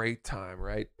having a great time,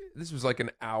 right? This was like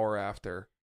an hour after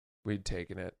we'd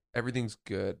taken it. Everything's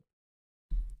good.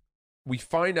 We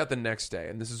find out the next day,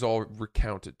 and this is all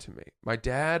recounted to me. My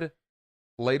dad,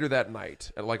 later that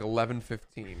night at like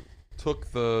 11:15,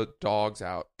 took the dogs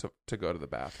out to go to the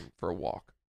bathroom for a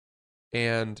walk.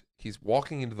 And he's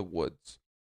walking into the woods,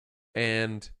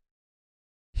 and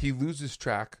he loses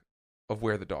track of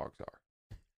where the dogs are.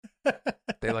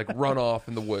 They like run off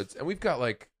in the woods, and we've got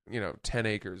like 10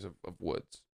 acres of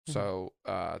woods, so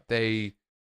they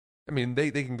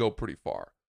can go pretty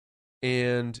far,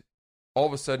 and all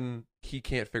of a sudden he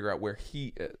can't figure out where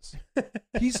he is.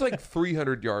 He's like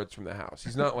 300 yards from the house.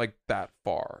 He's not like that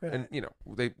far, and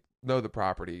they know the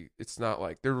property. It's not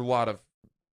like there are a lot of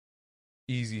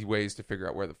easy ways to figure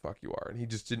out where the fuck you are, and he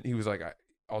just didn't. He was like,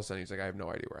 all of a sudden he's like, I have no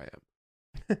idea where I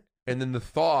am. And then the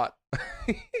thought,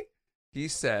 he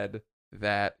said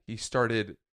that he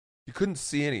couldn't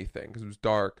see anything because it was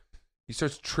dark. He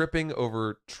starts tripping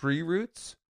over tree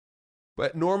roots,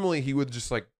 but normally he would just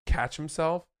like catch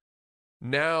himself.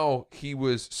 Now he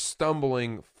was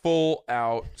stumbling full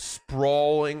out,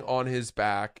 sprawling on his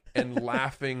back and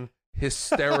laughing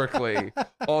hysterically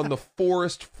on the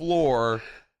forest floor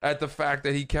at the fact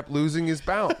that he kept losing his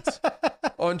balance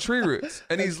on tree roots.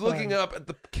 And he's looking up at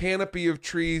the canopy of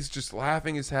trees, just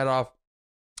laughing his head off.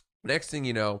 Next thing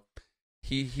you know,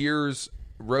 he hears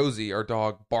Rosie, our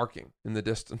dog, barking in the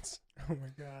distance. Oh my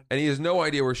God. And he has no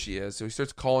idea where she is. So he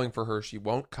starts calling for her. She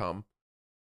won't come.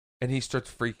 And he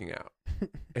starts freaking out.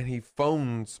 And he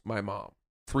phones my mom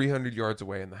 300 yards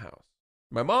away in the house.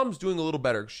 My mom's doing a little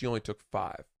better because she only took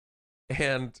 5.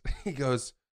 And he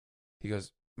goes,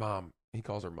 Mom. He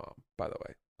calls her mom, by the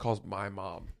way. Calls my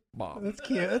mom. That's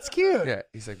cute. Yeah.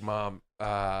 He's like, Mom,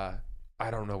 I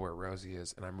don't know where Rosie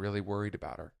is, and I'm really worried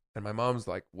about her. And my mom's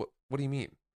like, What do you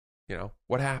mean?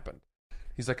 What happened?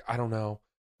 He's like, I don't know.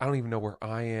 I don't even know where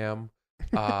I am.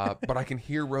 But I can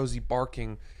hear Rosie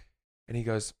barking. And he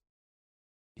goes,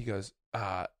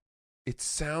 it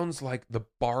sounds like the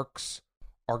barks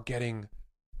are getting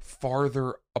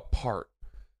farther apart,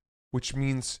 which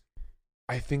means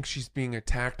I think she's being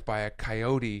attacked by a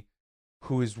coyote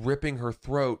who is ripping her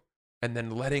throat and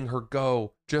then letting her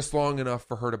go just long enough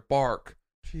for her to bark.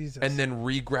 Jesus. And then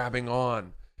re-grabbing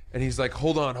on. And he's like,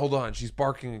 hold on, she's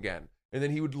barking again. And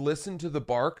then he would listen to the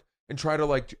bark and try to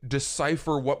like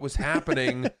decipher what was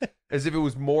happening as if it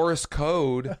was Morse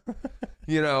code,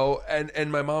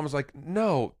 and my mom was like,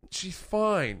 no, she's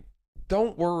fine.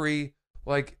 Don't worry.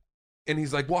 Like, and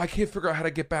he's like, well, I can't figure out how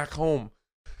to get back home.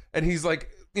 And he's like,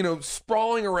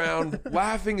 sprawling around,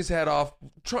 laughing his head off,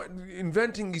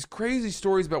 inventing these crazy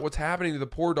stories about what's happening to the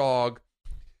poor dog.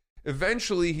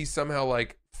 Eventually, he somehow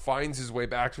like finds his way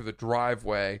back to the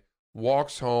driveway,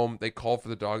 walks home. They call for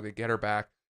the dog. They get her back.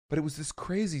 But it was this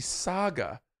crazy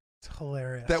saga. It's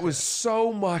hilarious. That was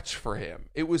so much for him.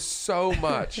 It was so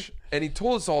much. And he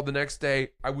told us all the next day.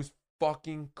 I was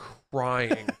fucking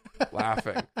crying,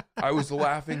 laughing. I was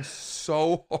laughing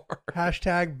so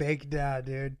hard. #baked dad,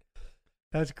 dude.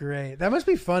 That's great. That must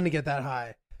be fun to get that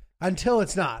high. Until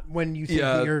it's not, when you think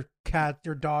that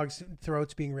your dog's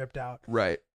throat's being ripped out.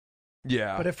 Right.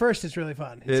 Yeah. But at first, it's really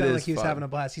fun. It sounded like he was having a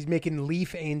blast. He's making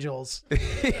leaf angels.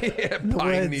 Yeah,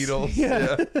 pine needles.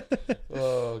 Yeah.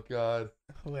 Oh, God.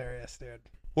 Hilarious, dude.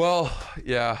 Well,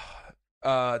 yeah.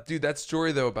 Dude, that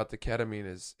story, though, about the ketamine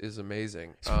is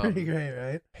amazing. It's pretty great,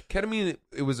 right? Ketamine,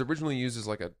 it was originally used as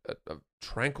like a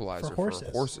tranquilizer for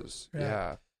horses.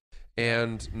 Yeah.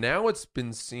 And now it's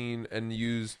been seen and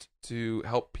used to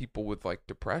help people with like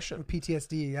depression,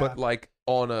 PTSD, but like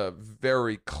on a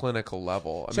very clinical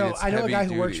level. I know a guy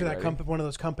who works for that one of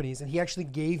those companies, and he actually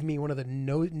gave me one of the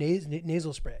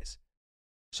nasal sprays.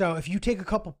 So if you take a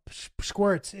couple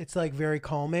squirts, it's like very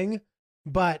calming.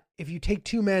 But if you take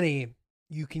too many,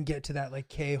 you can get to that like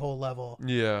K-hole level.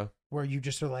 Yeah, where you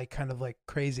just are like kind of like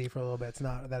crazy for a little bit. It's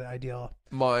not that ideal.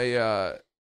 My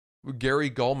Gary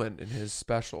Gulman in his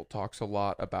special talks a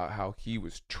lot about how he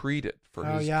was treated for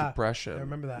his depression. I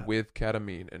remember that. With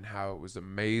ketamine, and how it was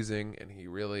amazing, and he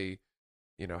really,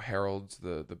 heralds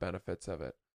the benefits of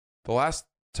it. The last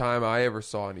time I ever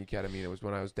saw any ketamine, it was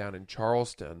when I was down in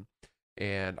Charleston,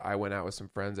 and I went out with some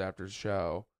friends after the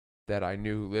show that I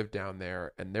knew who lived down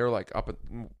there, and they're like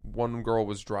one girl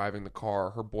was driving the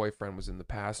car, her boyfriend was in the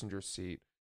passenger seat,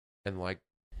 and like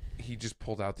he just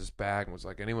pulled out this bag and was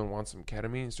like, anyone want some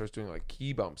ketamine? And starts doing like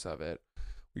key bumps of it.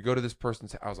 We go to this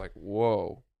person's house. I was like,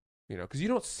 whoa, because you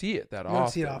don't see it that often. You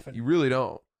don't see it often. You really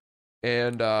don't.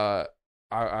 And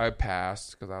I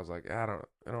passed because I was like, I don't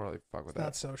really fuck with that.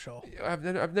 Not social. I've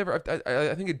never.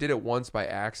 I think I did it once by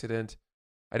accident.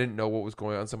 I didn't know what was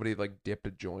going on. Somebody like dipped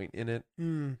a joint in it,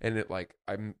 and it like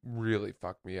really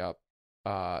fucked me up.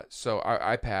 So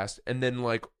I passed, and then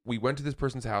like we went to this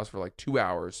person's house for like 2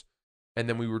 hours. And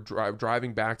then we were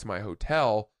driving back to my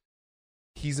hotel.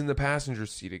 He's in the passenger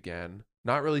seat again,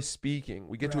 not really speaking.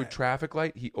 We get to a traffic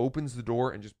light. He opens the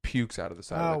door and just pukes out of the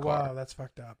side of the car. Oh, wow. That's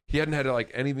fucked up. He hadn't had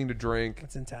like anything to drink.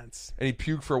 That's intense. And he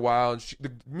puked for a while. And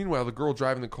meanwhile, the girl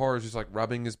driving the car is just like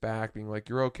rubbing his back, being like,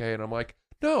 you're okay. And I'm like,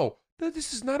 no,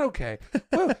 this is not okay.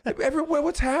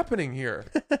 What's happening here?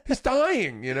 He's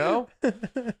dying, you know?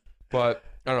 But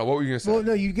I don't know. What were you going to say? Well,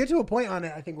 no, you get to a point on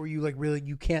it, I think, where you like really,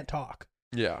 you can't talk.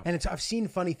 Yeah. And I've seen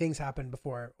funny things happen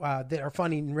before that are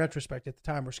funny in retrospect at the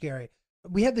time were scary.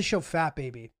 We had the show Fat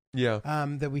Baby. Yeah.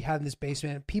 That we had in this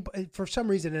basement. People, for some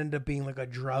reason, it ended up being like a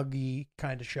druggy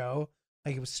kind of show.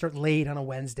 Like it was start late on a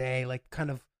Wednesday, like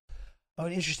kind of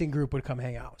an interesting group would come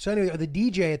hang out. So anyway, the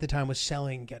DJ at the time was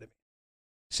selling ketamine.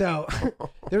 So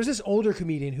there was this older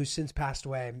comedian who's since passed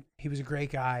away. He was a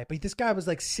great guy, but this guy was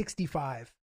like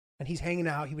 65 and he's hanging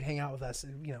out. He would hang out with us.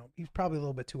 And, you know, he's probably a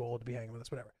little bit too old to be hanging with us,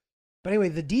 whatever. But anyway,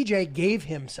 the DJ gave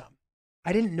him some.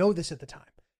 I didn't know this at the time.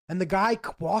 And the guy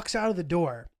walks out of the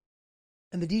door,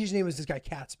 and the DJ's name was this guy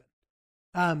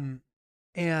Katzman.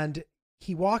 And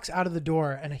he walks out of the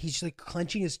door, and he's just like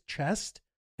clenching his chest,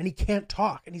 and he can't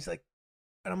talk. And he's like,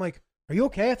 and I'm like, "Are you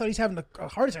okay?" I thought he's having a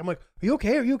heart attack. I'm like, "Are you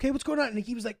okay? Are you okay? What's going on?" And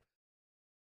he was like,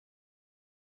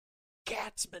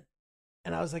 "Katzman,"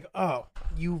 and I was like, "Oh,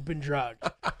 you've been drugged."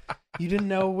 You didn't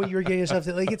know what you were getting yourself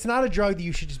to. Like, it's not a drug that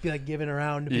you should just be like giving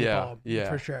around to people. Yeah,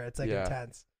 For sure. It's like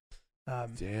intense.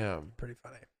 Damn. Pretty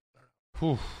funny.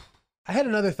 Whew. I had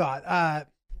another thought. I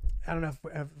don't know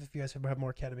if you guys have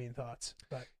more ketamine thoughts,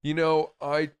 but You know,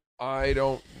 I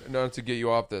don't, not to get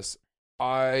you off this,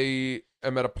 I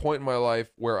am at a point in my life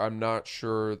where I'm not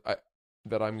sure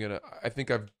that I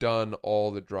think I've done all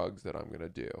the drugs that I'm going to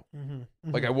do.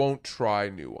 Like, I won't try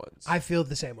new ones. I feel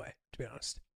the same way, to be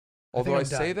honest. Although I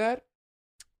say done. that,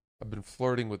 I've been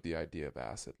flirting with the idea of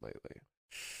acid lately.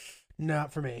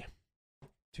 Not for me.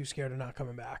 Too scared of not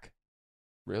coming back.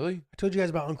 Really? I told you guys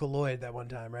about Uncle Lloyd that one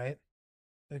time, right?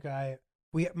 The guy,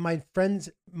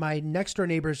 my next door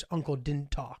neighbor's uncle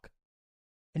didn't talk.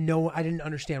 And no, I didn't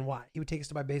understand why. He would take us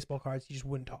to buy baseball cards. He just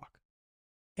wouldn't talk.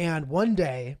 And one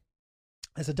day,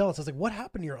 as adults, I was like, what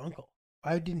happened to your uncle?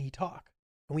 Why didn't he talk?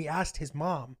 And we asked his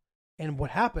mom. And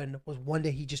what happened was one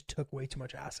day he just took way too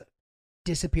much acid.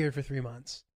 Disappeared for 3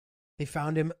 months. They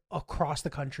found him across the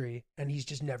country, and he's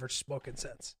just never spoken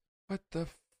since. What the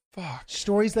fuck?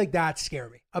 Stories like that scare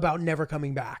me about never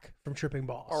coming back from tripping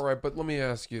balls. All right, but let me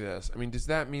ask you this. I mean, does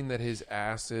that mean that his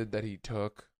acid that he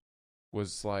took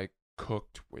was like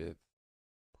cooked with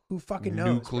Who fucking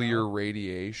knows? nuclear bro?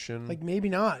 radiation? Like maybe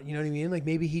not. You know what I mean? Like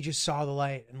maybe he just saw the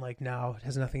light and like now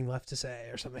has nothing left to say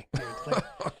or something. Dude. Like,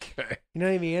 okay. you know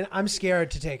what I mean? I'm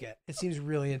scared to take it. It seems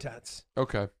really intense.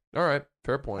 Okay. All right.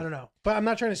 Fair point. I don't know, but I'm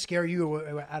not trying to scare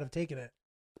you out of taking it.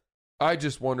 I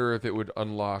just wonder if it would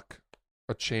unlock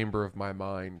a chamber of my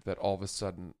mind that all of a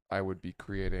sudden I would be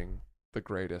creating the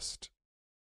greatest,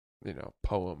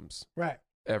 poems Right.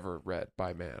 ever read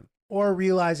by man. Or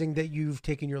realizing that you've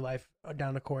taken your life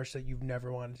down a course that you've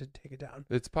never wanted to take it down.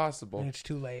 It's possible. And it's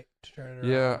too late to turn it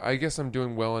Yeah, around. I guess I'm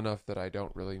doing well enough that I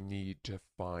don't really need to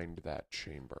find that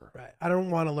chamber. Right. I don't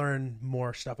want to learn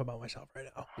more stuff about myself right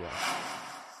now. Yeah.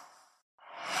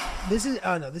 I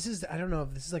don't know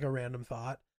if this is like a random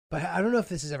thought, but I don't know if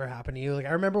this has ever happened to you. Like,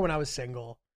 I remember when I was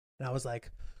single and I was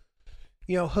like,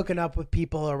 hooking up with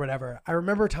people or whatever. I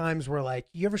remember times where like,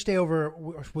 you ever stay over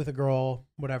with a girl,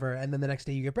 whatever, and then the next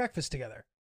day you get breakfast together.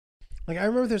 Like, I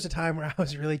remember there's a time where I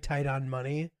was really tight on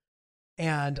money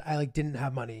and I like didn't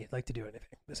have money like to do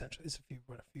anything, essentially. It's a few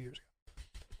years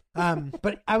ago.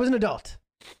 But I was an adult.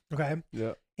 Okay.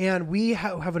 Yeah. And we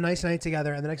have a nice night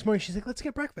together. And the next morning she's like, let's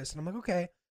get breakfast. And I'm like, okay.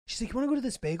 She's like, you want to go to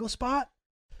this bagel spot?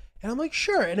 And I'm like,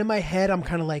 sure. And in my head, I'm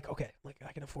kind of like, okay, like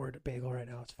I can afford a bagel right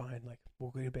now. It's fine. Like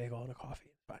we'll get a bagel and a coffee.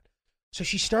 It's fine. So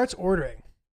she starts ordering.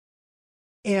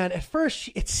 And at first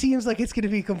it seems like it's going to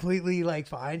be completely like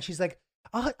fine. She's like,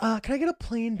 can I get a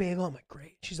plain bagel? I'm like,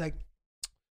 great. She's like,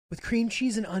 with cream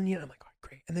cheese and onion. I'm like, oh,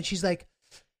 great. And then she's like,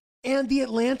 and the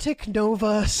Atlantic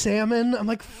Nova salmon. I'm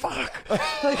like, fuck.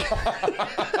 Like,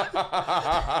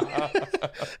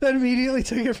 that immediately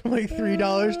took it from like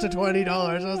 $3 to $20.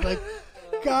 I was like,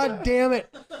 God damn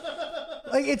it.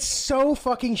 Like, it's so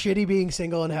fucking shitty being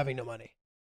single and having no money.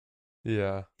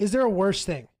 Yeah. Is there a worse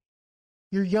thing?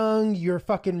 You're young, you're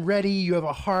fucking ready, you have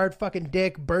a hard fucking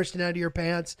dick bursting out of your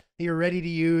pants that you're ready to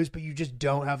use, but you just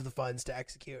don't have the funds to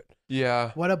execute.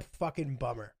 Yeah. What a fucking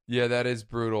bummer. Yeah, that is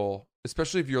brutal.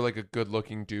 Especially if you're like a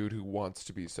good-looking dude who wants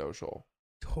to be social.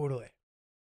 Totally.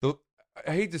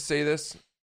 I hate to say this,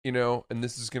 and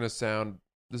this is gonna sound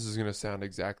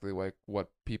exactly like what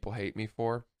people hate me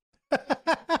for.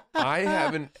 I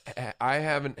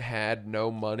haven't had no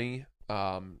money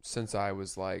since I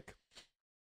was like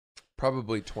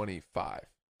probably 25.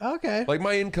 Okay. Like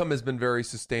my income has been very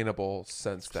sustainable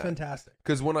since then. Fantastic.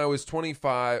 Because when I was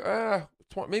 25,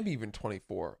 maybe even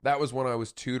 24, that was when I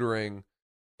was tutoring.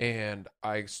 And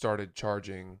I started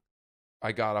charging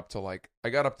I got up to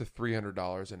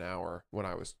 $300 an hour when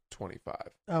I was 25.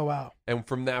 Oh wow. And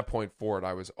from that point forward,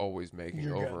 I was always making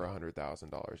You're over good.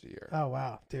 $100,000 a year. Oh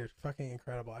wow, dude, fucking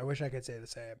incredible. I wish I could say the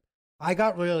same. I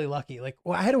got really lucky. Like,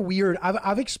 well, I had a weird.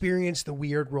 I've experienced the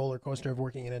weird roller coaster of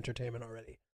working in entertainment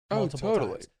already. Multiple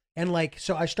times. And like,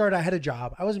 so I had a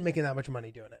job. I wasn't making that much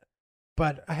money doing it,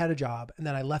 but I had a job, and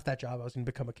then I left that job. I was going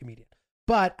to become a comedian,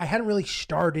 but I hadn't really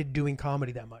started doing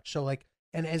comedy that much. So like,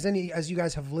 and as you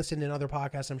guys have listened in other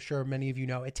podcasts, I'm sure many of you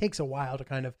know, it takes a while to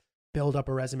kind of build up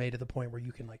a resume to the point where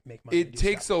you can like make money. It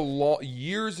takes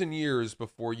years and years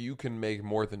before you can make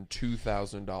more than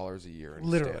 $2,000 a year in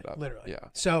stand-up. Literally. Yeah.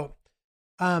 So,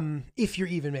 if you're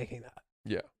even making that.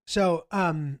 Yeah. So,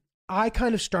 I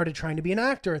kind of started trying to be an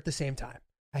actor at the same time.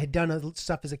 I had done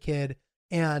stuff as a kid,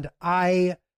 and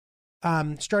I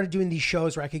started doing these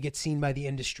shows where I could get seen by the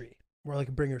industry, where like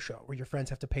a bringer show, where your friends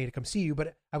have to pay to come see you.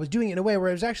 But I was doing it in a way where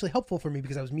it was actually helpful for me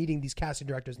because I was meeting these casting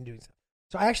directors and doing stuff.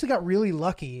 So I actually got really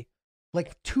lucky.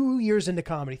 Like 2 years into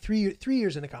comedy, 3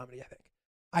 years into comedy, I think,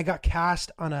 I got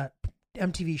cast on a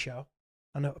MTV show,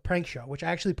 on a prank show, which I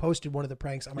actually posted one of the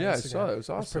pranks on my Instagram. I saw it. It was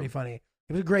awesome. It was pretty funny.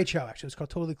 It was a great show, actually. It was called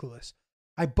Totally Clueless.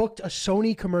 I booked a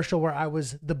Sony commercial where I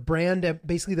was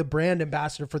basically the brand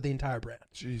ambassador for the entire brand.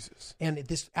 Jesus. And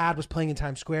this ad was playing in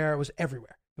Times Square. It was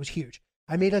everywhere. It was huge.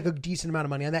 I made like a decent amount of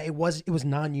money on that. It was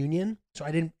non-union, so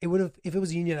if it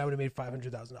was union, I would have made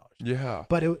 $500,000. Yeah.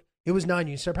 But it was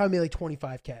non-union, so I probably made like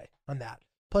 $25K on that.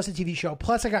 Plus a TV show.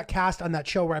 Plus I got cast on that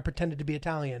show where I pretended to be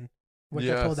Italian when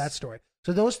I told that story.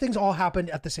 So those things all happened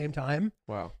at the same time.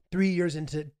 Wow. 3 years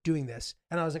into doing this.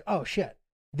 And I was like, oh shit,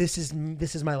 this is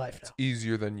my life now. It's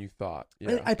easier than you thought.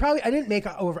 Yeah. I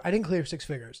didn't clear 6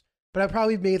 figures, but I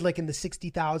probably made like in the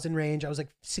 60,000 range. I was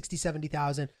like 60,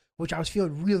 70,000, which I was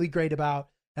feeling really great about.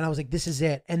 And I was like, this is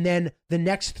it. And then the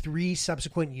next 3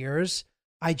 subsequent years,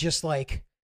 I just like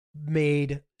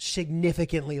made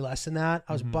significantly less than that.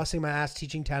 I was busting my ass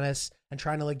teaching tennis and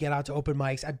trying to like get out to open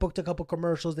mics. I booked a couple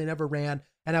commercials. They never ran.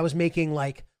 And I was making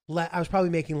like, I was probably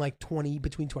making like between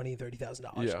 $20,000 and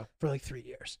 $30,000 for like 3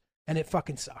 years. And it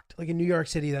fucking sucked. Like in New York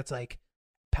City, that's like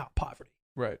poverty.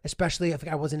 Right. Especially if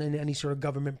I wasn't in any sort of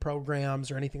government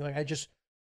programs or anything. Like I just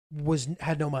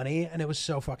had no money, and it was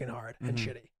so fucking hard and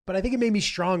shitty. But I think it made me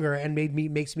stronger and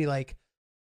makes me like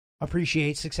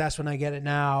appreciate success when I get it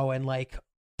now, and like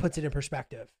puts it in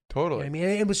perspective. Totally. You know what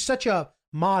I mean? It was such a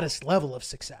modest level of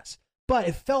success, but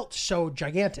it felt so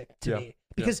gigantic to me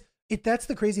because that's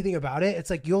the crazy thing about it. It's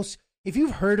like if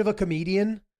you've heard of a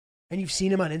comedian and you've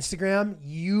seen him on Instagram,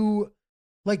 you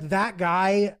like that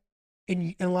guy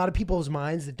in a lot of people's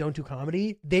minds that don't do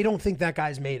comedy, they don't think that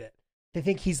guy's made it. They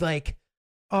think he's like,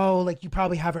 oh, like you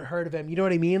probably haven't heard of him. You know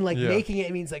what I mean? Like making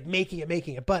it means like making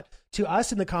it. But to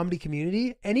us in the comedy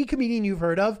community, any comedian you've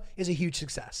heard of is a huge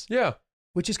success. Yeah.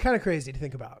 Which is kind of crazy to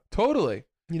think about. Totally.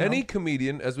 You know? Any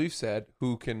comedian, as we've said,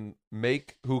 who can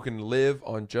live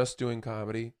on just doing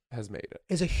comedy has made it.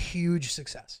 Is a huge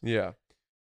success. Yeah.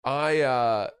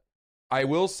 I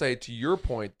will say, to your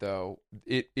point though,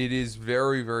 it is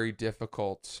very, very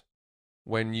difficult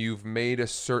when you've made a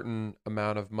certain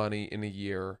amount of money in a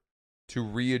year to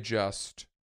readjust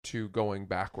to going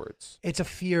backwards. It's a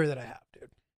fear that I have, dude.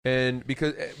 And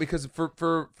because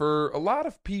for a lot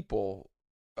of people,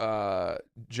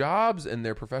 jobs and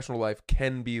their professional life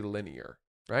can be linear,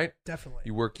 right? Definitely.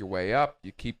 You work your way up,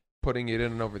 you keep putting it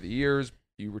in over the years,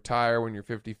 you retire when you're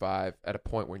 55 at a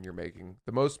point when you're making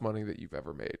the most money that you've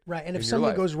ever made. Right. And if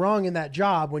something goes wrong in that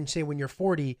job, when you're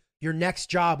 40, your next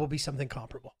job will be something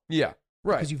comparable. Yeah.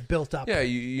 Right. Because you've built up. Yeah,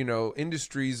 you know,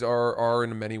 industries are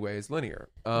in many ways linear.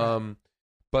 Right.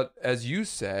 But as you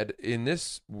said, in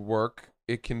this work,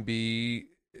 it can be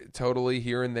totally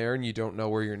here and there, and you don't know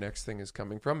where your next thing is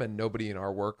coming from, and nobody in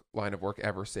our line of work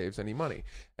ever saves any money.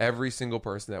 Every single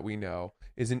person that we know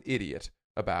is an idiot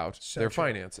about their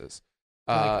finances.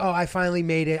 Like, I finally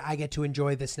made it. I get to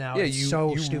enjoy this now. Yeah, it's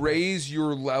you stupid. raise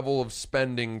your level of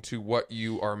spending to what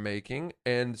you are making,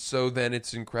 and so then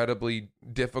it's incredibly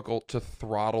difficult to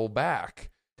throttle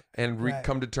back and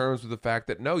come to terms with the fact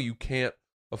that no, you can't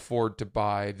afford to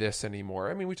buy this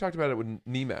anymore. I mean, we talked about it with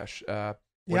Nimesh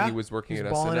when he was working at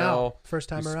SNL. First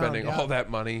time around, spending all that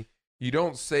money. You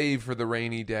don't save for the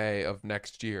rainy day of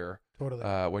next year. Totally.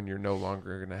 When you're no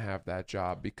longer going to have that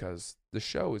job because the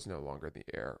show is no longer in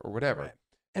the air or whatever. Right.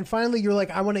 And finally, you're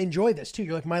like, I want to enjoy this too.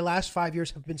 You're like, my last 5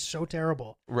 years have been so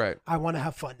terrible. Right. I want to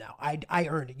have fun now. I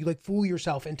earned it. You like fool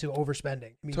yourself into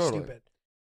overspending. I mean, stupid.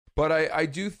 But I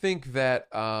do think that,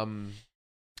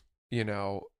 you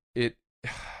know,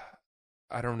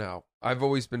 I don't know. I've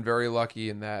always been very lucky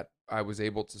in that I was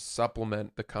able to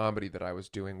supplement the comedy that I was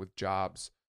doing with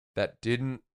jobs that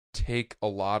didn't take a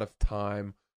lot of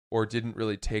time or didn't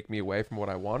really take me away from what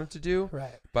I wanted to do,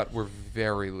 Right. but were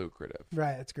very lucrative.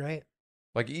 Right. It's great.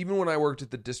 Like even when I worked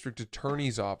at the district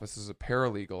attorney's office as a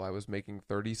paralegal, I was making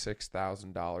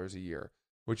 $36,000 a year,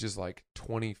 which is like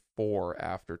 24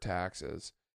 after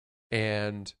taxes.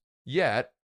 And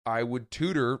yet I would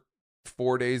tutor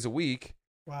 4 days a week,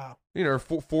 Wow. you know,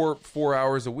 4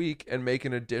 hours a week and make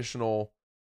an additional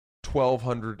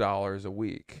 $1,200 a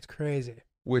week, It's crazy.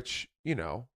 which, you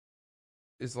know,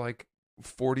 is like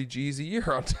 40 G's a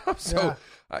year on top. So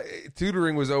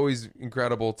tutoring was always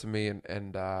incredible to me. And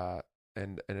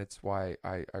it's why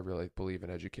I really believe in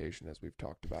education, as we've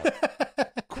talked about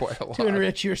quite a lot. To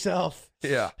enrich yourself.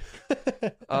 Yeah.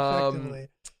 Effectively.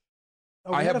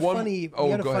 Oh, I we had have a one- funny, oh,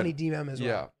 we had a go funny ahead. DMEM as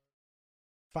Yeah. well.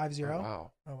 5-0.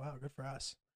 Wow. Oh wow, good for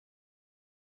us.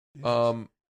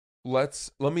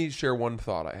 Let me share one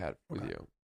thought I had with Okay. you.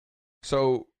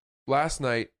 So last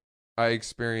night I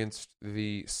experienced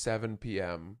the 7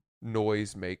 p.m.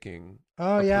 noise making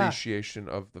Oh yeah, appreciation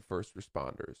of the first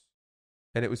responders.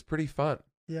 And it was pretty fun.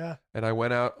 yeah. And I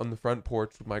went out on the front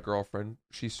porch with my girlfriend.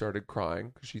 She started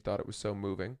crying because she thought it was so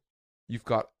moving. You've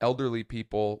got elderly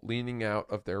people leaning out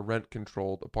of their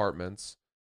rent-controlled apartments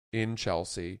in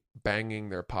Chelsea, banging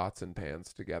their pots and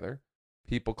pans together,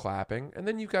 people clapping. And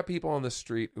then you've got people on the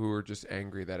street who are just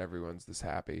angry that everyone's this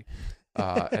happy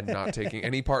and not taking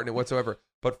any part in it whatsoever.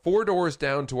 But 4 doors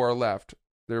down to our left,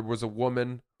 there was a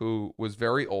woman who was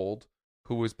very old,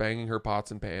 who was banging her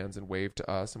pots and pans and waved to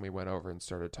us, and we went over and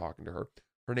started talking to her.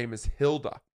 Her name is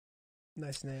Hilda.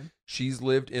 Nice name. She's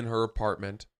lived in her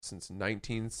apartment since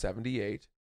 1978.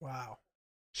 Wow.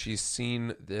 She's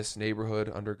seen this neighborhood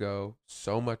undergo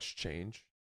so much change.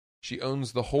 She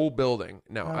owns the whole building.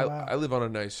 Now, Oh, wow. I live on a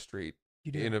nice street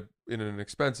You do. in an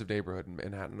expensive neighborhood in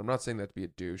Manhattan. I'm not saying that to be a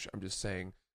douche. I'm just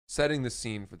saying, setting the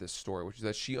scene for this story, which is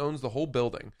that she owns the whole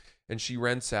building, and she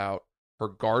rents out her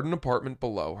garden apartment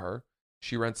below her.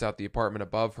 She rents out the apartment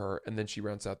above her, and then she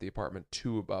rents out the apartment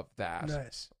 2 above that.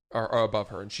 Nice. Or above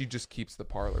her, and she just keeps the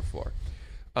parlor floor.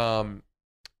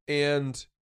 And,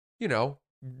 you know,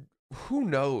 who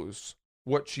knows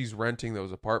what she's renting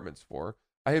those apartments for.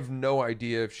 I have no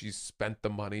idea if she's spent the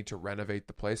money to renovate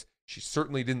the place. She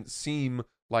certainly didn't seem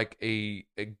like a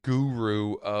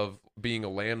guru of being a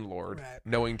landlord, Right.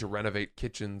 knowing to renovate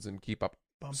kitchens and keep up.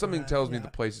 Bump Something around, tells me yeah.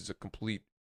 the place is a complete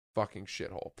fucking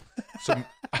shithole. So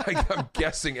I'm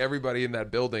guessing everybody in that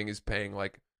building is paying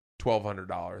like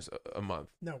 $1,200 a month.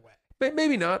 No way.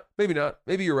 Maybe not. Maybe not.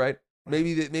 Maybe you're right.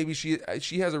 Maybe she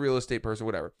has a real estate person,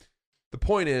 whatever. The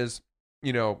point is,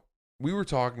 you know, we were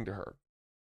talking to her,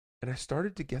 and I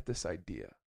started to get this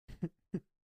idea.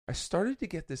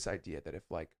 That if,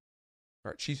 like,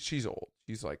 all right, she's old.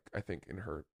 She's like, I think in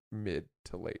her mid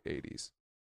to late 80s.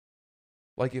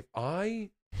 Like, if I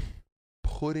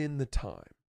put in the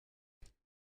time,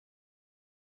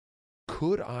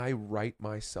 could I write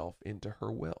myself into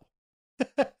her will?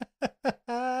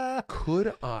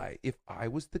 Could I, if I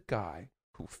was the guy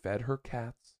who fed her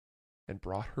cats and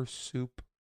brought her soup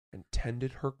and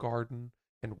tended her garden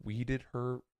and weeded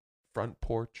her front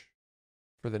porch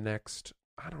for the next,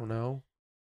 I don't know,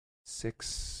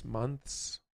 6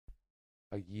 months,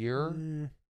 a year,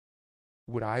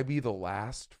 would I be the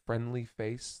last friendly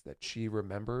face that she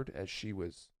remembered as she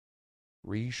was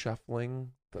reshuffling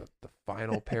the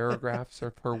final paragraphs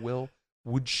of her will?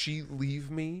 Would she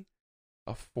leave me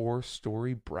a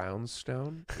 4-story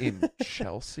brownstone in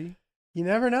Chelsea? You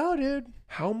never know, dude.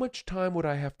 How much time would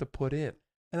I have to put in?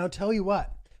 And I'll tell you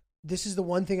what, this is the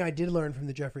one thing I did learn from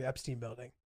the Jeffrey Epstein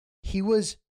building. He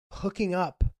was hooking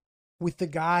up with the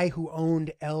guy who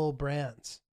owned L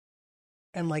Brands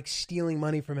and like stealing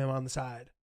money from him on the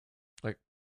side. Like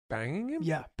banging him?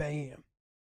 Yeah, banging him.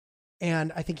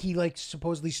 And I think he like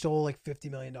supposedly stole like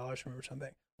 $50 million from him or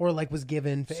something. Or like was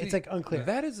given. See, it's like unclear.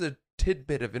 That is a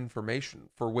tidbit of information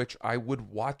for which I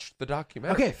would watch the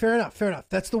documentary. Okay, fair enough.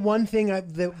 That's the one thing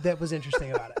that was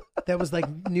interesting about it. That was like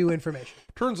new information.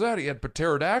 Turns out he had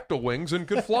pterodactyl wings and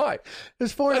could fly. It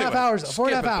was 4.5 hours, though.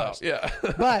 4.5 hours. Though. Yeah.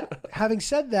 But having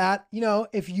said that, you know,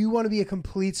 if you want to be a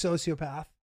complete sociopath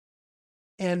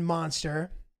and monster,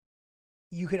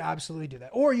 you could absolutely do that.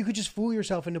 Or you could just fool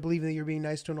yourself into believing that you're being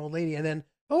nice to an old lady and then,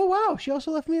 oh, wow, she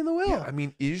also left me in the will. Yeah, I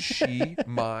mean, is she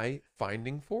my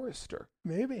Finding Forrester?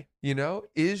 Maybe. You know,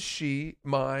 is she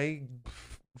my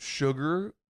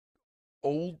sugar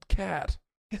old cat?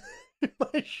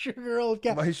 My sugar old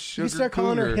cat. My sugar You start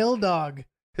calling her cougar. Hill Dog.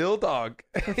 Hill Dog.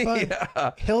 For fun.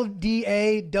 Yeah. Hill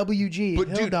DAWG. But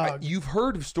Hill dude, Dog. you've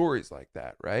heard of stories like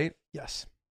that, right? Yes.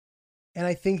 And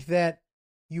I think that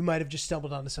you might have just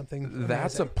stumbled onto something.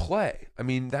 That's a amazing. play. I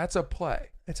mean, that's a play.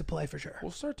 It's a play for sure.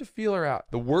 We'll start to feel her out.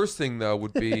 The worst thing though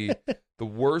would be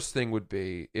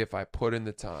if I put in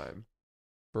the time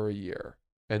for a year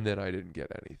and then I didn't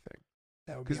get anything.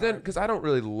 That would be Because I don't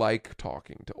really like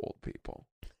talking to old people.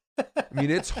 I mean,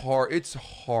 it's hard. It's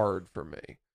hard for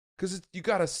me because you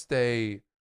got to stay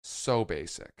so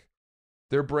basic.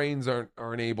 Their brains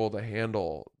aren't able to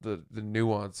handle the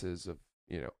nuances of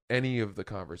any of the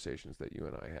conversations that you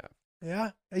and I have.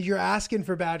 Yeah, you're asking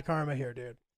for bad karma here,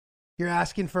 dude. You're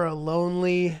asking for a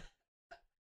lonely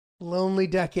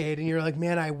decade, and you're like,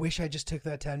 man, I wish I just took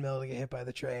that 10 mil to get hit by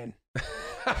the train.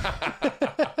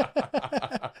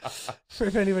 For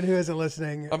anyone who isn't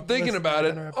listening, I'm thinking about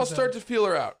it. on our I'll episode. start to feel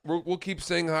her out. We'll keep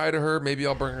saying hi to her. Maybe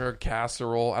I'll bring her a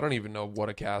casserole. I don't even know what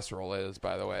a casserole is,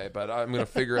 by the way, but I'm going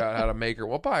to figure out how to make her.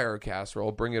 We'll buy her a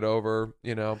casserole, bring it over.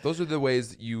 Those are the ways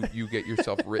that you get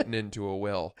yourself written into a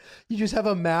will. You just have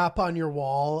a map on your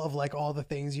wall of like all the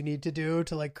things you need to do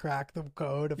to like crack the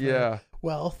code of Yeah.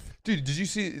 wealth. Dude, did you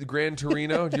see Gran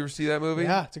Torino? Did you ever see that movie?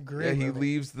 Yeah, it's a great He movie.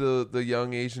 leaves the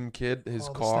young Asian kid his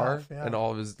All the car, stuff, yeah. and all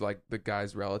of his the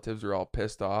guy's relatives are all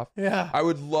pissed off. Yeah. I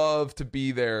would love to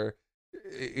be there,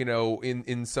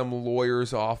 in some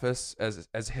lawyer's office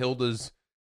as Hilda's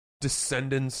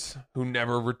descendants who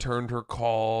never returned her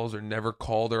calls or never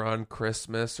called her on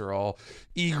Christmas are all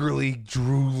eagerly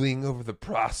drooling over the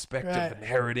prospect Right. of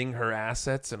inheriting her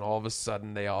assets, and all of a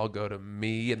sudden they all go to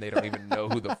me and they don't even know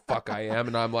who the fuck I am,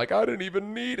 and I'm like, I didn't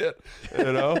even need it.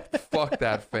 Fuck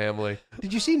that family.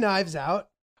 Did you see Knives Out?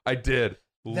 I did.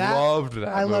 That- Loved that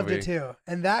I movie. loved it too.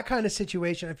 And that kind of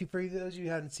situation, for those of you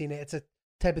who haven't seen it, it's a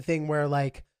type of thing where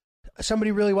like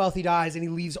somebody really wealthy dies and he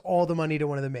leaves all the money to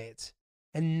one of the maids,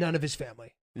 and none of his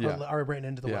family Yeah. are written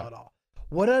into the Yeah. will at all.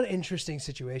 What an interesting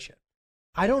situation.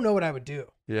 I don't know what I would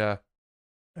do. Yeah.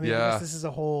 I mean, I Yeah. guess this is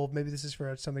maybe this is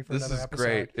for something for This another is episode.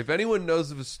 great. If anyone knows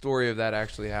of a story of that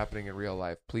actually happening in real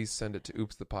life, please send it to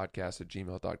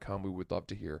oopsthepodcast@gmail.com. We would love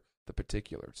to hear the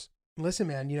particulars. Listen,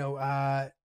 man,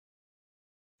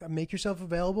 make yourself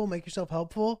available, make yourself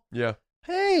helpful. Yeah.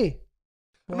 Hey,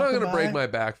 I'm not going to welcome break by. my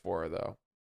back for her, though,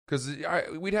 because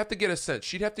we'd have to get a sense.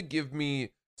 She'd have to give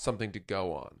me something to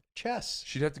go on. chess.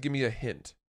 She'd have to give me a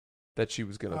hint that she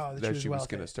was going Oh, to that she was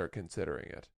going to wealthy. start considering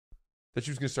it. That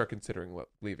she was going to start considering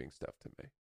leaving stuff to me.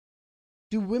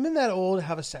 Do women that old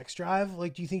have a sex drive?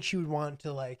 Like, do you think she would want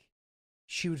to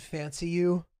she would fancy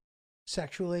you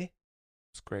sexually?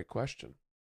 It's a great question.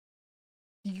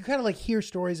 You kind of hear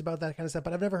stories about that kind of stuff,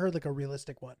 but I've never heard a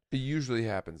realistic one. It usually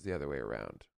happens the other way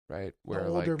around, right? The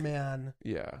older man.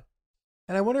 Yeah.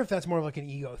 And I wonder if that's more of an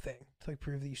ego thing to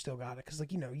prove that you still got it. Because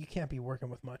you can't be working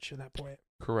with much at that point.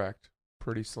 Correct.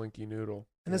 Pretty slinky noodle.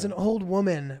 And as an old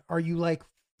woman, are you like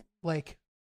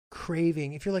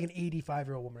craving, if you're an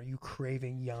 85-year-old woman, are you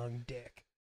craving young dick?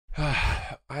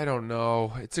 I don't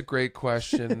know. It's a great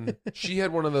question. She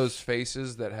had one of those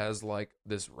faces that has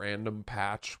this random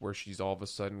patch where she's all of a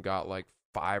sudden got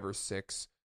 5 or 6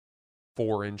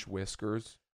 4-inch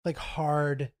whiskers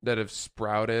Hard that have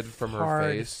sprouted from her hard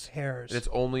face. hairs. And it's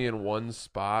only in one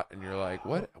spot, and you're like,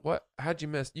 what? How'd you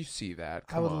miss? You see that?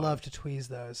 I would Come on. love to tweeze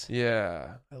those.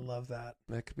 Yeah, I love that.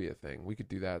 that could be a thing. We could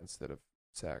do that instead of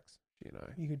sex. She and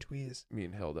I, You could tweeze. me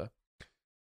and Hilda.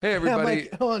 Hey, I'm everybody.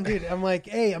 hold on, dude.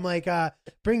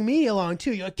 Bring me along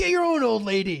too. You're like, get your own old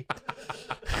lady.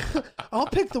 I'll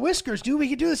pick the whiskers, dude. We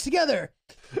can do this together.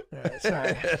 All right,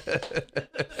 sorry.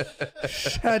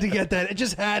 Had to get that. It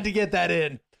just had to get that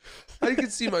in. I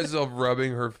could see myself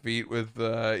rubbing her feet with,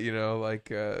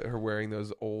 her wearing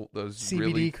those CBD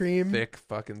really cream? thick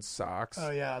fucking socks. Oh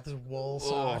yeah, this wool Ugh.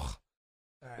 socks.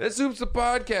 All right. This Oops the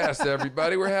Podcast,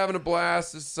 everybody. We're having a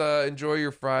blast. Enjoy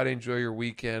your Friday. Enjoy your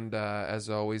weekend. As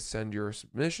always, send your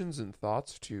submissions and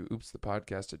thoughts to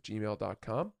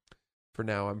oopsthepodcast@gmail.com. For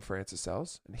now, I'm Francis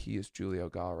Els, and he is Giulio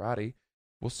Gallerati.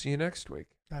 We'll see you next week.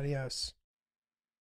 Adios.